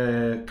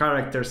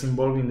characters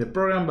involved in the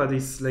program, but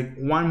it's like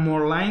 1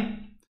 more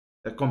line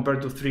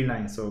compared to 3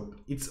 lines. So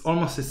it's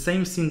almost the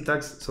same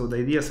syntax, so the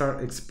ideas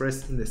are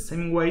expressed in the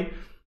same way,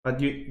 but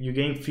you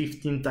gain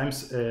 15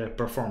 times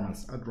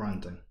performance at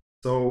runtime.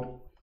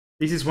 So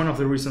this is one of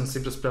the reasons C++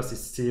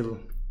 is still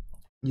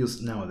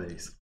used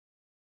nowadays.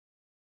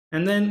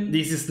 And then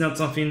this is not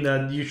something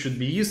that you should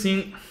be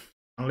using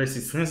unless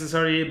it's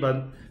necessary,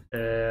 but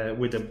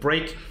with a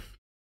break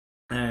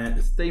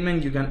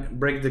statement, you can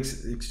break the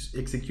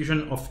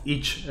execution of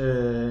each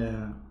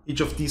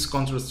of these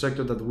control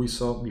structures that we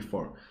saw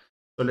before.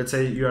 So let's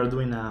say you are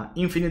doing an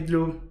infinite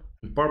loop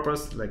on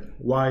purpose, like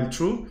while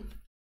true,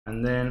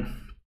 and then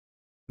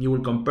you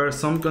will compare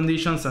some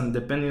conditions, and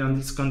depending on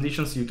these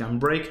conditions you can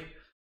break,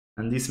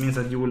 and this means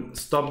that you will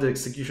stop the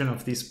execution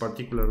of this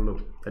particular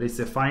loop that is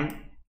defined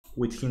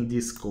within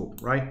this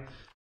code, right?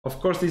 Of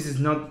course, this is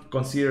not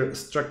considered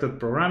structured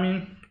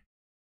programming,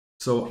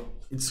 so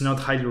it's not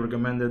highly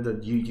recommended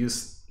that you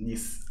use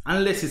this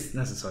unless it's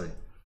necessary.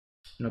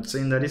 I'm not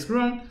saying that it's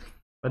wrong,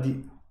 but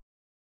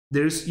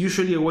there's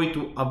usually a way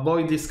to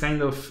avoid this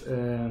kind of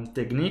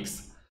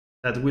techniques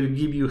that will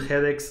give you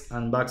headaches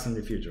and bugs in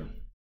the future.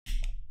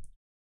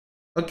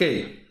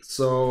 Okay,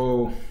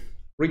 so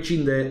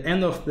reaching the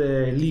end of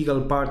the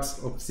legal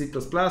parts of C++,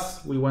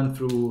 we went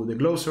through the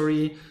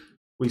glossary,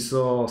 we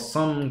saw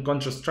some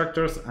control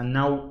structures, and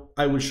now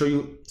I will show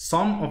you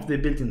some of the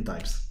built-in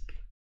types.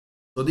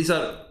 So these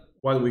are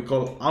what we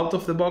call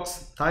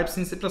out-of-the-box types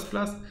in C++,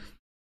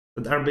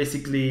 that are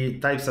basically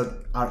types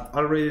that are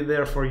already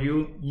there for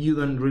you. You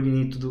don't really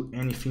need to do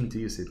anything to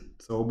use it.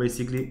 So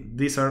basically,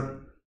 these are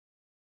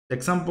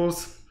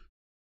examples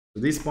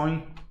to this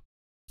point.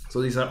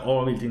 So these are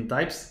all built-in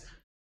types.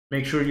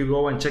 Make sure you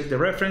go and check the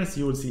reference.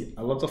 You will see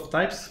a lot of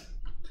types,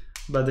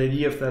 but the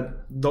idea is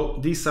that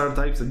these are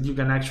types that you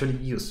can actually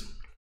use.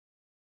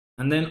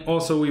 And then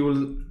also we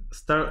will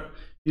start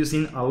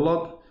using a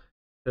lot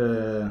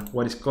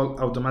what is called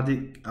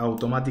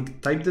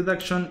automatic type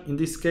deduction in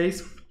this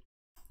case,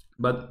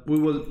 but we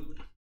will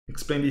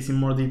explain this in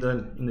more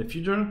detail in the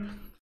future.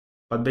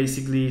 But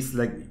basically it's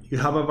like you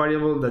have a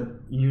variable that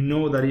you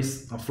know that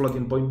is a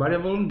floating point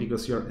variable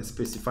because you're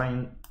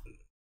specifying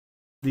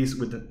this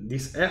with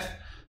this f,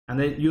 and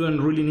then you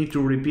don't really need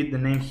to repeat the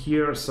name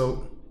here,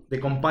 so the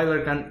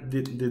compiler can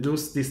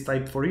deduce this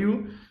type for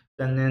you,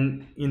 and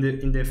then in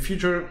the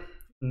future,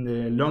 in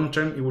the long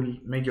term, it will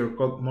make your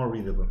code more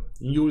readable.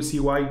 You will see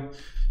why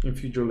in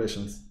future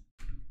lessons.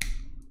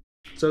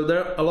 So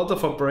there are a lot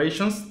of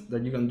operations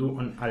that you can do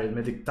on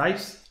arithmetic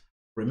types.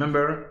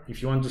 Remember,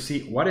 if you want to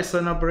see what is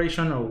an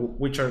operation or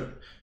which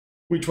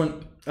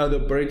one are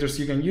the operators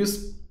you can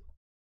use,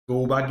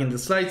 go back in the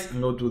slides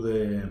and go to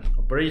the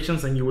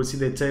operations, and you will see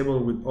the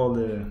table with all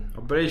the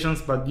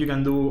operations. But you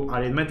can do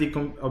arithmetic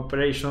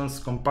operations,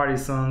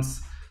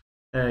 comparisons,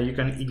 you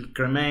can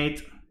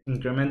increment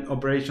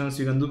operations,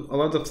 you can do a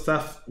lot of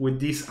stuff with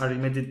these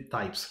arithmetic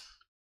types.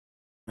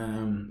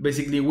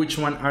 Basically, which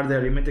one are the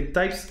arithmetic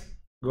types?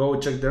 Go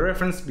check the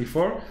reference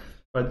before,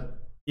 but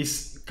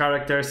it's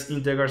characters,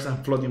 integers,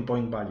 and floating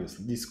point values.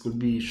 This could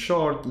be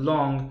short,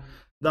 long,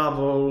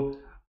 double,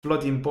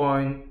 floating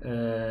point,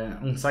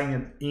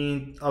 unsigned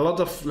int. A lot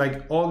of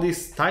like all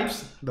these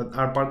types that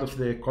are part of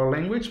the core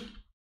language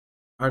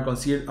are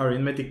considered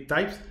arithmetic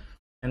types,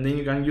 and then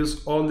you can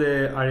use all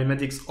the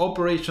arithmetic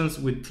operations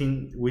with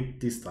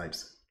these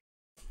types,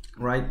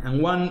 right?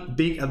 And one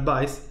big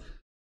advice,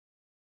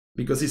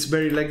 because it's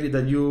very likely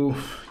that you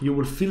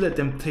will feel the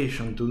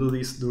temptation to do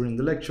this during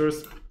the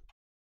lectures,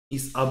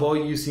 is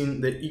avoid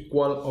using the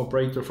equal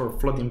operator for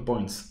floating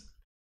points.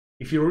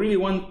 If you really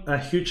want a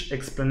huge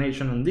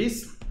explanation on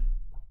this,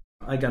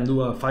 I can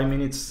do a 5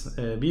 minutes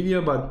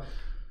video, but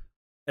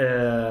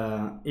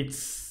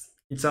it's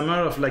a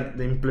matter of like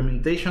the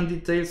implementation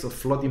details of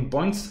floating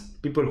points.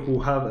 People who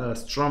have a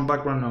strong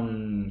background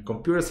on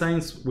computer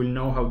science will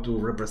know how to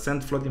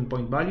represent floating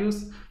point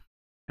values,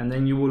 and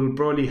then you will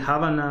probably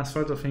have a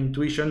sort of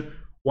intuition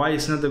why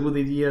it's not a good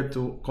idea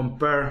to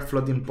compare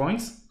floating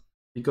points,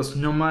 because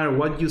no matter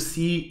what you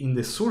see in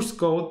the source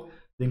code,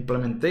 the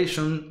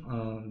implementation,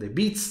 the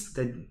bits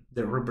that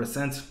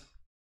represent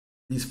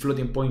these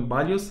floating point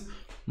values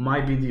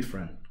might be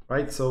different,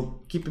 right?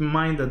 So keep in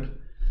mind that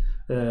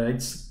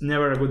it's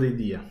never a good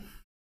idea.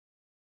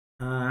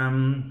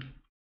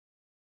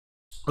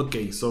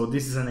 Okay, so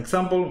this is an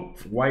example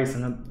of why it's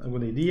not a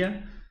good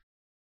idea.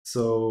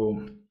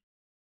 So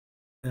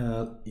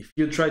if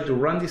you try to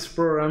run this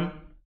program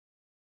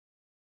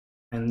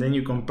and then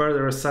you compare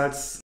the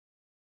results,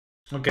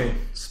 okay,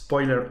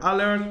 spoiler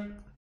alert,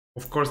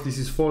 of course this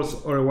is false,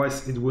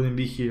 otherwise it wouldn't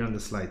be here on the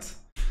slides.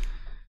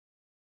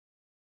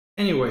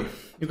 Anyway,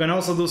 you can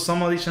also do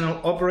some additional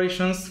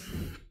operations.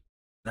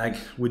 Like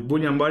with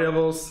Boolean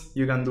variables,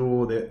 you can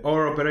do the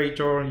OR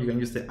operator, you can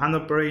use the AND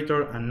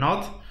operator and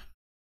not.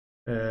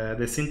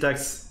 The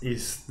syntax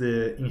is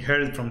the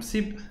inherited from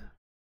C.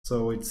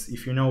 So it's,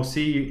 if you know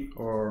C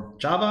or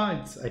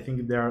Java, I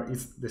think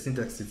the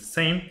syntax is the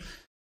same.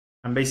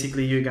 And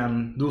basically you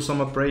can do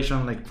some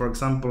operation, like for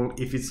example,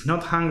 if it's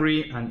not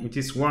hungry and it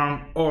is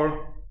warm,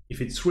 or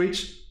if it's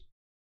rich,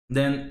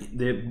 then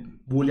the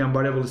Boolean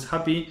variable is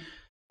happy,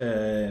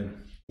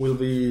 will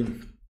be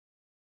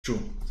true.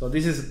 So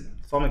this is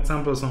some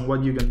examples on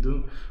what you can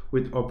do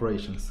with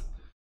operations.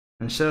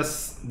 And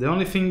just the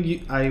only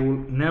thing I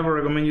would never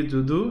recommend you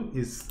to do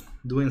is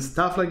doing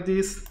stuff like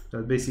this,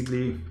 that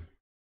basically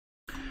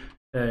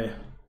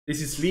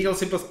this is legal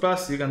C++,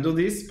 you can do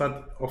this,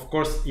 but of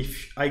course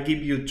if I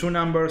give you two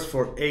numbers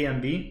for A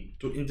and B,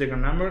 two integer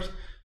numbers,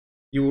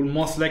 you will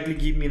most likely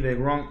give me the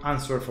wrong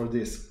answer for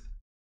this.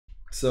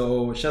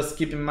 So just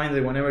keep in mind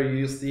that whenever you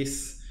use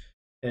these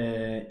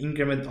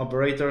increment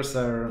operators,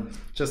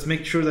 just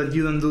make sure that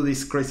you don't do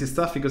this crazy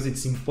stuff, because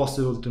it's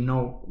impossible to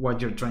know what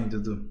you're trying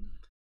to do.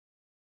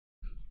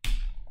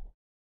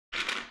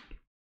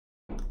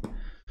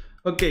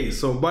 Okay,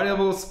 so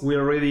variables, we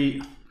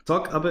already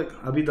talked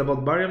a bit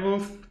about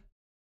variables.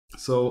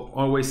 So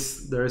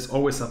there is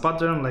always a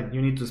pattern, like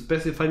you need to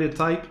specify the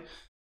type,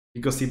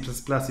 because C++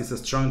 is a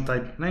strong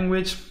type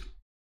language.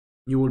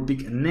 You will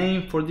pick a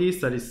name for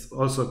this, that is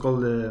also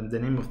called the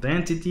name of the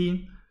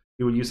entity.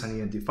 You will use an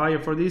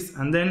identifier for this,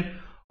 and then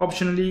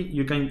optionally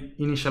you can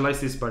initialize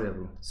this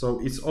variable. So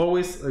it's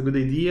always a good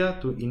idea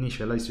to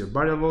initialize your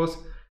variables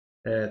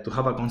to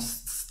have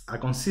a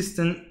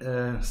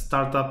consistent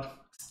startup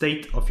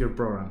state of your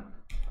program.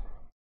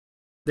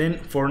 Then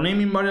for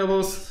naming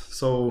variables,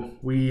 so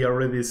we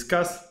already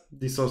discussed,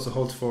 this also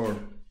holds for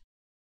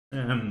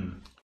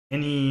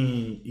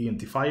any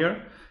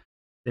identifier.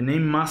 The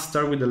name must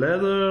start with a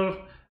letter.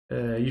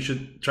 You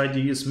should try to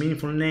use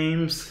meaningful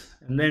names,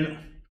 and then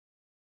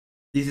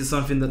this is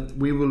something that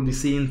we will be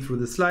seeing through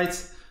the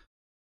slides.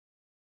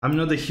 I'm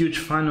not a huge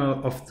fan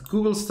of the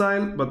Google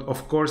style, but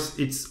of course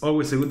it's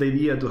always a good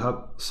idea to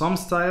have some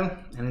style,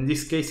 and in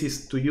this case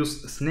is to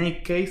use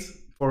snake case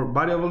for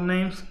variable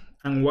names.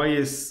 And why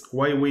it's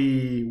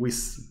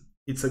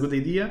a good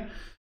idea,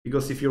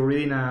 because if you're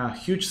reading a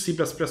huge C++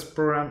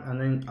 program and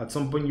then at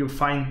some point you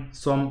find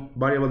some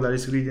variable that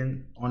is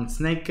written on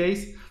snake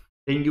case,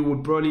 then you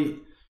would probably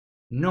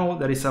know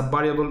that it's a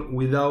variable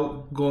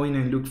without going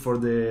and look for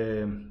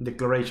the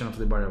declaration of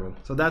the variable.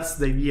 So that's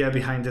the idea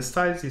behind the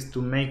styles, is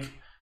to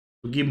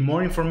give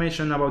more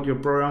information about your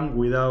program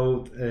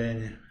without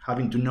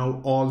having to know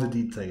all the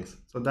details.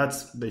 So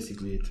that's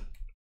basically it.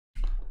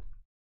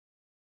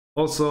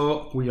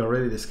 Also, we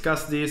already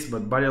discussed this,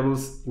 but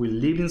variables will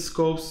live in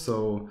scopes,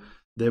 so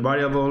the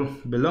variable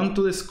belongs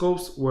to the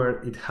scopes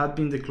where it had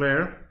been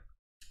declared,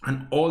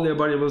 and all the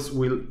variables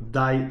will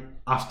die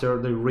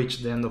after they reach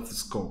the end of the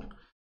scope.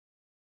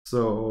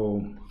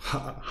 So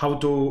how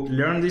to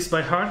learn this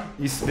by heart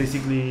is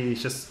basically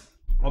just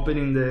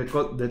opening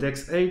the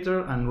text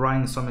editor and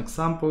writing some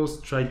examples,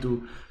 try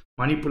to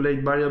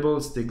manipulate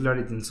variables, declare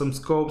it in some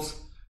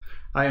scopes.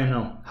 I don't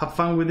know, have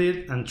fun with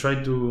it and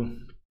try to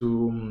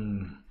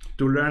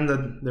learn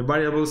that the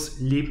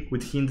variables live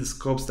within the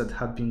scopes that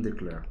have been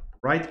declared,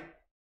 right?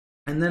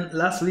 And then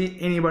lastly,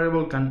 any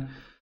variable can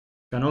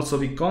also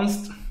be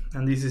const,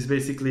 and this is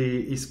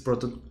basically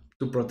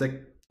to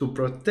protect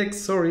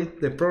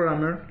the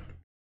programmer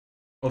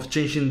of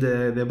changing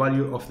the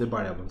value of the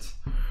variables,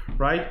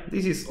 right?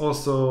 This is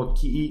also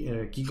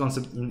key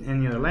concept in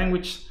any other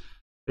language.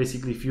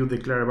 Basically, if you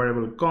declare a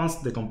variable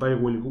const, the compiler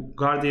will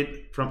guard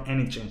it from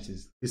any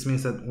changes. This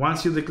means that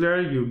once you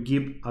declare, you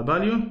give a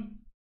value,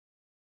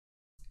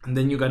 and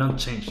then you cannot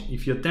change.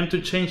 If you attempt to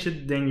change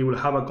it, then you will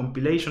have a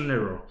compilation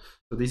error.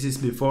 So this is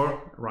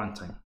before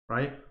runtime,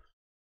 right?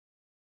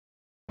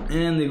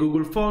 And the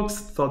Google folks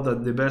thought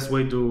that the best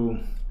way to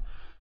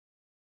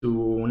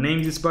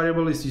name this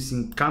variable is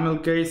using camel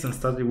case and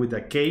starting with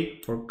a K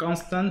for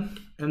constant.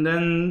 And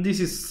then this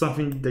is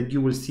something that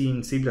you will see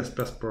in C++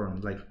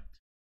 programs. Like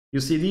you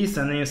see this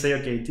and then you say,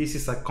 okay, this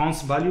is a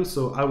const value,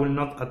 so I will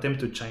not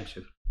attempt to change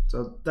it.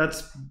 So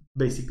that's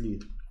basically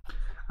it.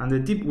 And the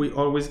tip we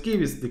always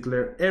give is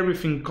declare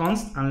everything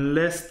const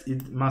unless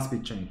it must be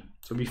changed.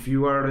 So if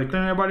you are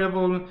declaring a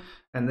variable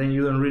and then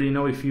you don't really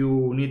know if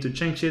you need to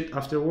change it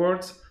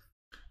afterwards,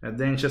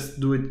 then just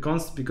do it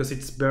const, because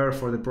it's better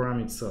for the program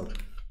itself.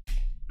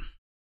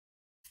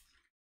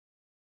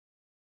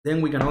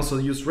 Then we can also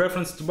use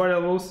reference to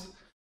variables,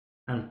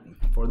 and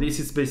for this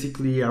it's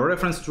basically a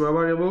reference to a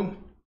variable.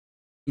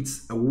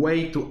 It's a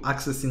way to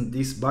accessing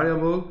this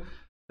variable.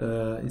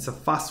 It's a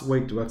fast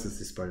way to access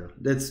this variable.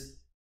 Let's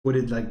put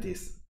it like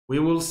this. We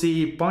will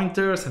see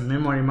pointers and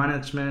memory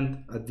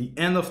management at the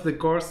end of the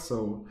course,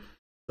 so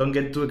don't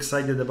get too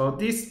excited about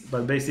this,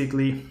 but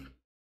basically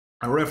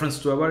a reference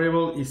to a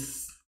variable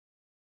is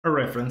a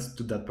reference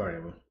to that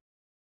variable.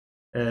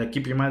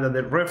 Keep in mind that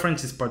the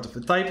reference is part of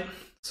the type,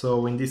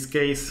 so in this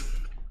case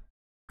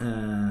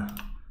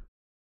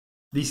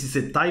This is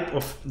a type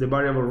of the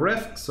variable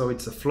ref, so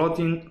it's a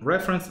floating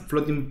reference,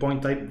 floating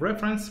point type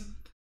reference.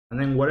 And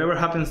then whatever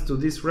happens to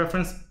this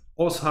reference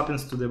also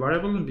happens to the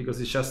variable, because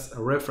it's just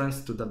a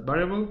reference to that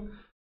variable.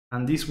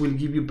 And this will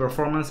give you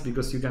performance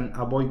because you can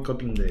avoid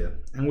copying data.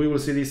 And we will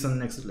see this in the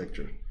next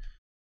lecture.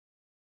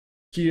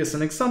 Here is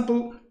an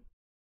example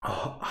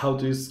how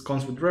to use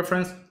const with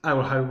reference. I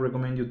will highly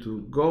recommend you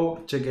to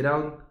go check it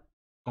out,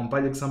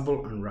 compile the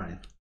example and run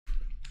it.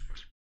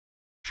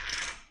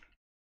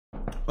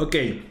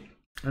 Okay,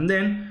 and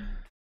then,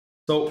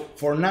 so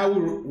for now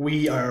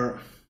we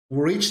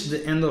reached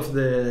the end of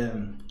the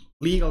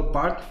legal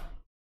part.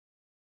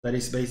 That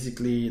is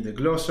basically the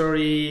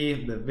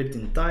glossary, the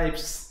built-in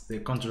types, the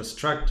control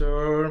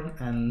structure,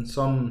 and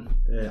some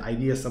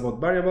ideas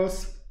about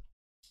variables.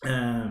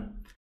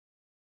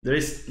 There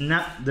is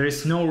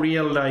no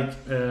real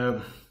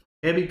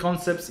heavy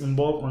concepts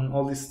involved on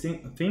all these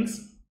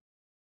things.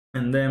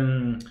 And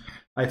then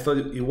I thought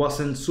it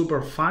wasn't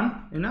super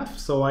fun enough,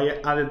 so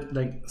I added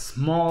like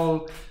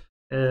small.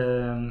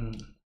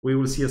 We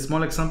will see a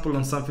small example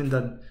on something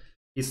that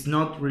is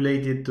not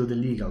related to the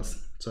legals.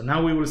 So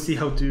now we will see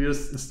how to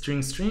use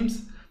string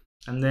streams,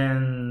 and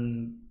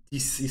then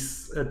this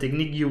is a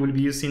technique you will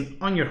be using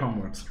on your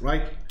homeworks,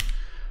 right?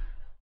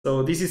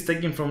 So this is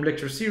taken from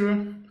lecture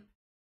 0.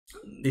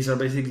 These are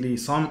basically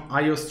some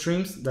IO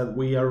streams that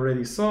we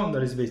already saw.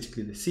 That is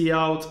basically the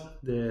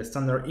cout, the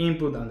standard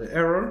input, and the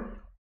error.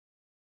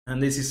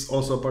 And this is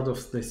also part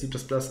of the C++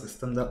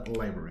 standard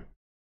library.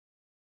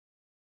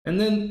 And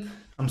then,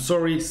 I'm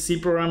sorry, C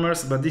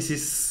programmers, but this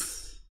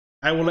is,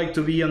 I would like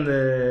to be on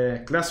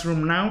the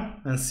classroom now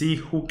and see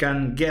who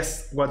can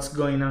guess what's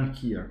going on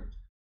here,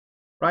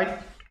 right?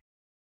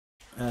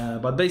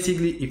 But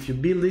basically, if you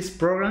build this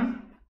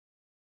program,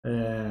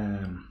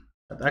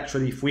 but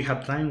actually, if we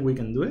have time, we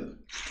can do it.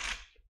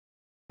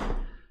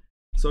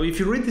 So if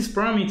you read this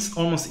program, it's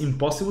almost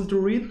impossible to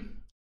read.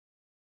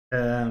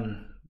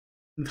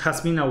 It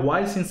has been a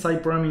while since I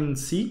programmed in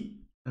C,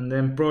 and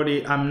then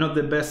probably I'm not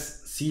the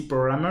best C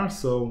programmer,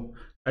 so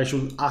I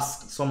should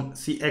ask some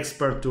C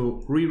expert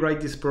to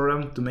rewrite this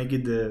program to make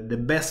it the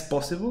best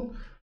possible.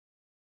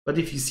 But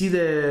if you see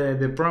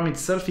the program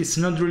itself, it's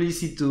not really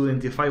easy to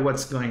identify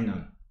what's going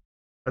on.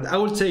 But I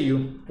will tell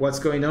you what's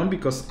going on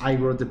because I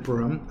wrote the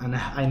program and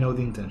I know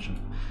the intention.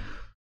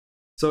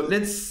 So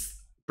let's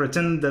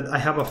pretend that I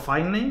have a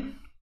file name,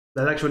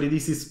 that actually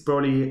this is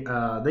probably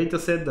a data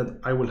set that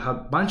I will have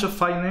a bunch of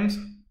file names,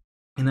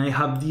 and I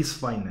have this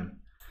file name.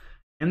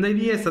 And the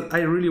idea is that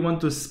I really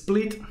want to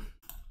split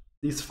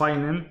this file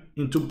name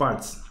in two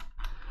parts.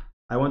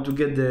 I want to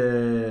get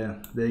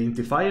the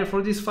identifier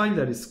for this file,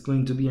 that is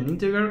going to be an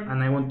integer,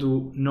 and I want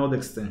to know the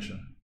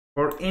extension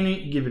for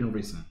any given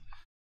reason.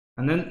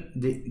 And then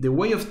the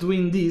way of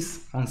doing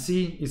this on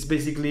C is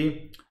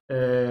basically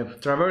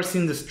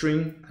traversing the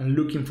string and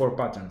looking for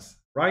patterns,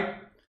 right?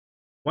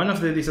 One of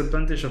the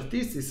disadvantages of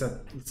this is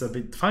that it's a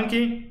bit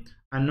funky,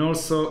 and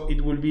also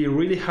it will be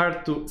really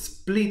hard to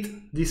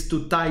split these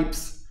two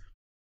types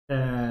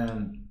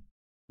that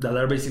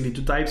are basically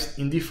two types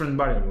in different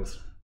variables.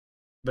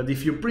 But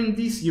if you print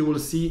this, you will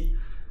see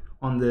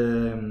on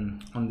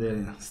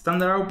the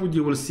standard output,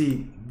 you will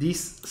see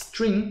this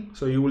string.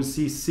 So you will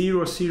see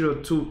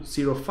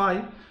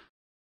 00205,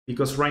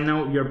 because right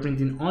now you're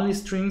printing only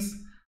strings,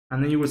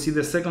 and then you will see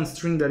the second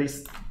string that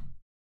is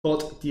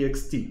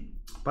 .txt.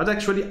 But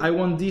actually I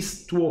want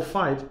this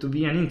 205 to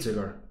be an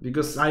integer,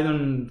 because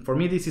for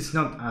me this is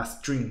not a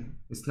string,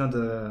 it's not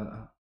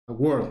a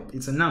word,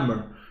 it's a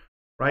number,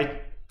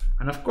 right?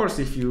 And of course,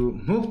 if you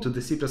move to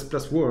the C++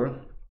 world,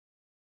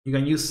 you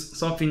can use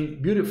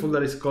something beautiful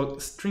that is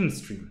called string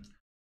stream.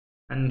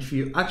 And if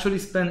you actually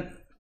spend a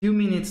few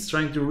minutes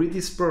trying to read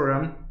this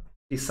program,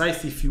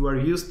 besides if you are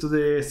used to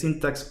the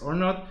syntax or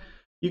not,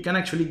 you can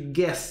actually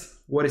guess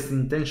what is the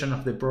intention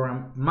of the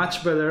program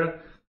much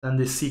better than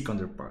the C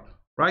counterpart,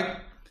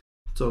 right?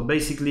 So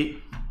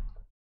basically,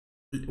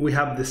 we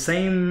have the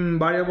same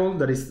variable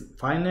that is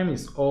file name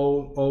is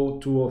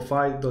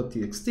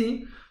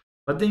 00205.txt,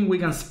 but then we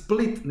can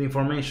split the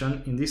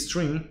information in this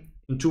string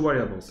in two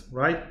variables,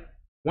 right?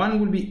 One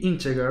will be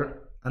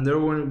integer and the other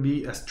one will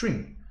be a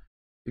string,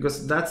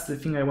 because that's the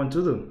thing I want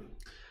to do.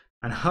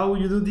 And how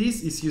you do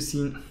this is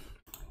using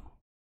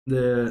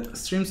the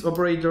streams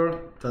operator,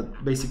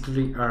 that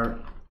basically are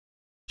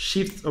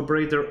shift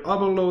operator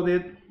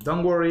overloaded.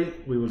 Don't worry,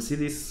 we will see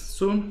this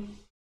soon.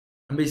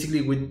 And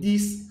basically with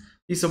this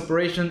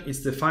operation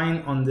is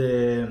defined on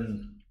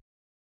the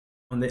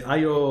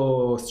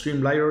IO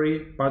stream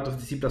library, part of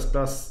the C++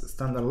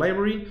 standard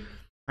library,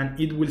 and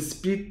it will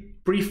split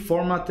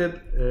pre-formatted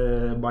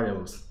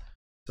variables.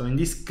 So in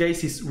this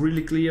case, it's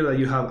really clear that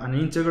you have an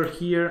integer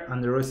here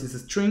and the rest is a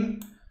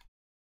string.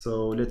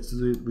 So let's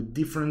do it with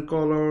different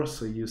colors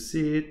so you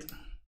see it.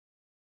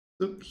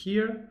 Look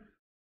here.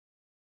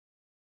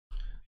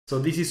 So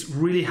this is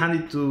really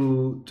handy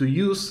to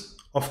use.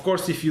 Of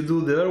course, if you do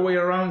the other way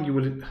around, you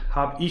will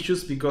have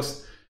issues,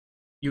 because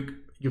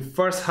you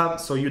first have,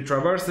 so you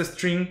traverse the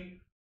string,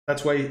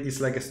 that's why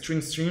it's like a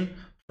string stream.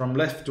 from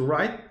left to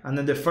right, and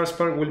then the first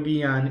part will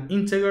be an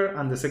integer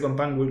and the second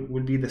part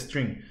will be the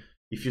string.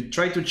 If you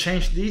try to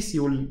change this,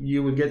 you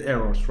will get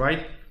errors,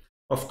 right?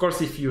 Of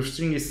course, if your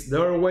string is the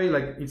other way,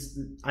 like it's,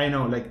 I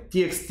know, like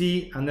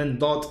txt and then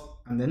dot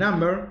and the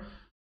number,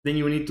 then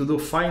you need to do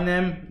file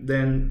name,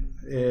 then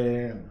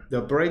the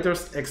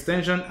operators,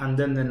 extension, and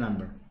then the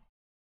number.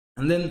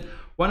 And then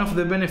one of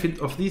the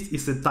benefits of this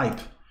is the type.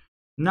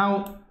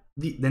 Now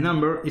the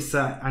number is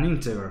an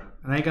integer,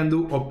 and I can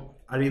do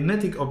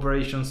arithmetic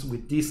operations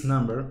with this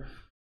number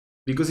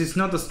because it's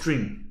not a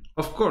string.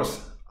 Of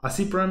course, a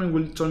C programming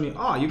will tell me,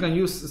 oh, you can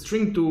use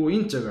string to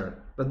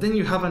integer, but then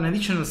you have an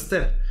additional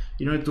step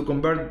in order to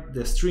convert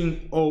the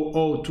string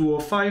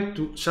 00205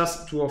 to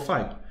just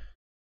 205.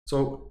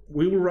 So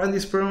we will run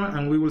this program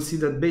and we will see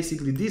that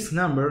basically this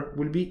number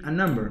will be a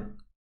number.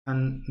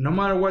 And no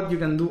matter what, you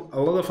can do a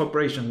lot of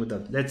operation with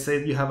that. Let's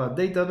say you have a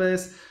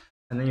database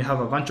and then you have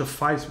a bunch of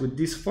files with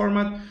this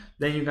format,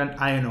 then you can,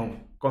 I don't know,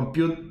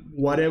 compute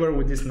whatever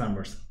with these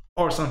numbers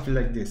or something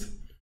like this.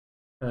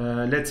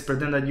 Let's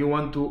pretend that you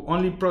want to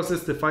only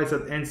process the files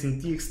that ends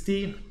in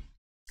txt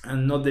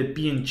and not the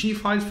png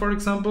files, for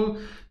example.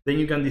 Then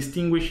you can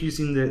distinguish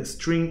using the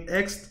string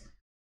x.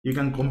 You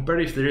can compare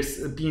if there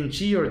is a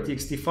png or a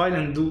txt file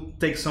and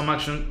take some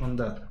action on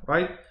that,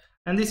 right?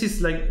 And this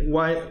is like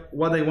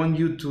what I want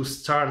you to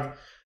start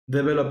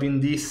developing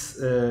this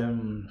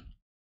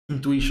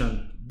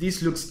intuition.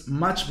 This looks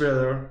much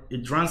better.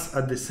 It runs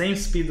at the same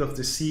speed of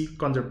the C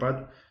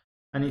counterpart,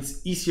 and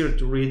it's easier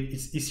to read,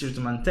 it's easier to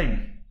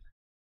maintain.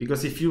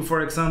 Because if you,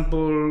 for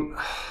example,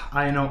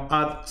 I know,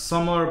 add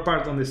some other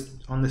part on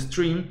the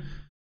stream,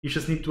 you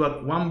just need to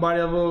add one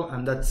variable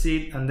and that's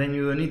it, and then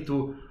you don't need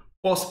to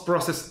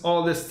post-process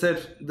all the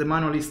steps, the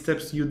manual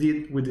steps you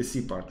did with the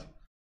C part.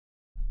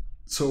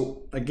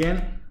 So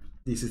again,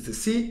 this is the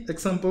C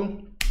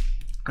example,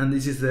 and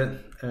this is the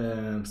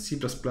C++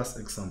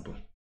 example.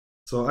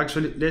 So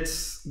actually,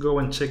 let's go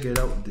and check it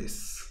out.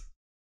 This.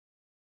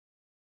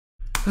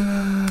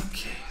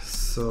 Okay,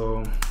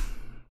 so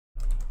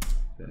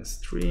the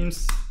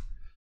streams.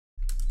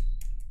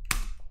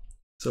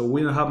 So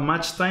we don't have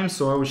much time,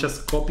 so I will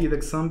just copy the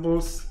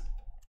examples.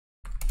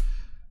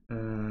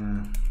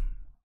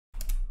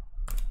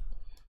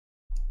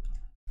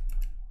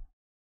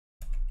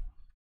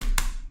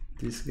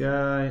 This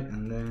guy,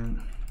 and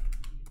then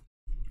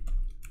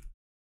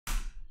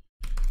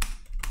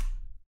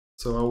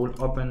so I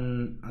will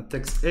open a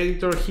text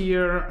editor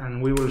here,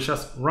 and we will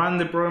just run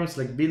the programs,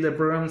 like build the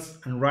programs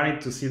and run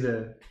it to see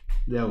the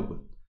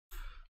output.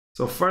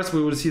 So first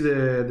we will see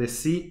the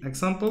C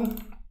example.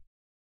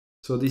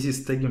 So this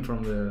is taken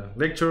from the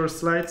lecture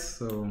slides,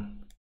 so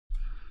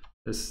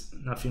there's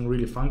nothing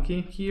really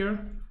funky here.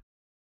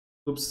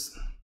 Oops.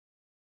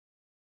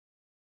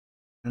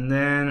 And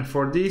then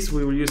for this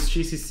we will use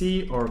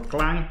GCC, or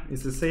Clang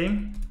is the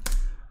same,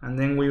 and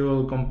then we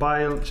will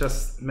compile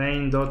just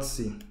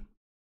main.c.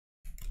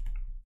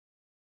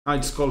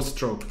 It's called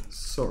stroke,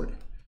 sorry.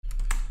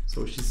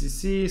 So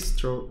GCC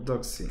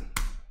stroke.c.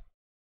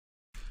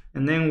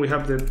 And then we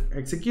have the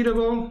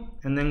executable,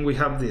 and then we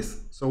have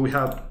this. So we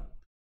have,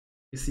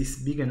 is this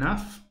big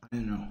enough? I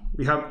don't know.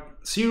 We have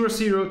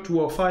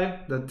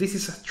 00205, that this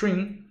is a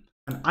string,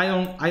 and I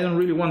don't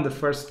really want the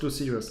first two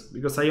zeros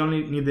because I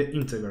only need the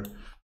integer.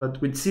 But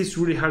with C it's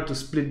really hard to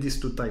split these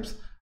two types.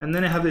 And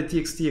then I have the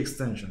txt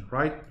extension,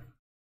 right?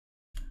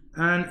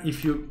 And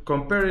if you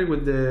compare it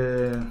with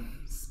the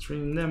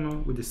string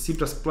demo, with the C++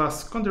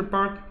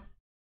 counterpart,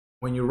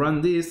 when you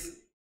run this,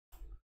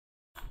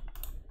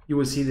 you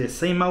will see the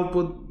same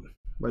output,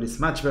 but it's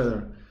much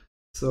better.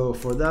 So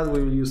for that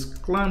we will use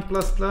clang++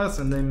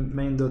 and then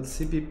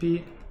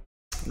main.cpp.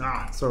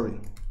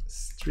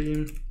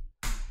 Stream.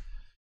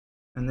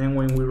 And then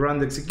when we run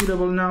the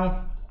executable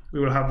now, we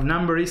will have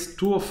number is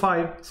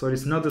 205, so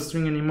it's not a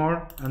string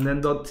anymore, and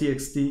then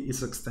 .txt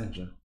is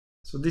extension.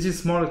 So this is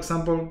a small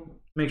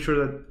example. Make sure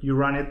that you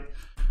run it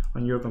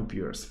on your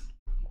computers.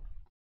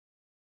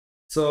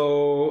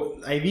 So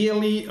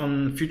ideally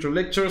on future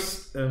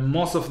lectures,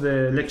 most of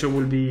the lecture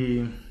will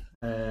be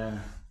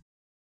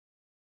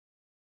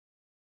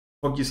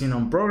focusing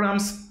on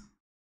programs,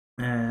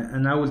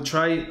 and I will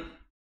try,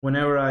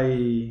 whenever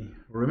I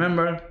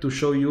remember, to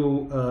show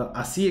you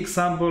a C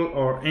example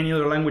or any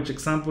other language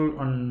example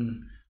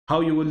on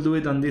how you will do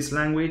it on this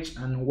language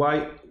and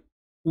why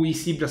we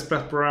C++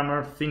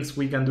 programmer thinks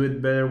we can do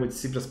it better with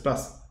C++.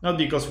 Not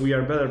because we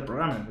are better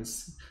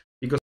programmers,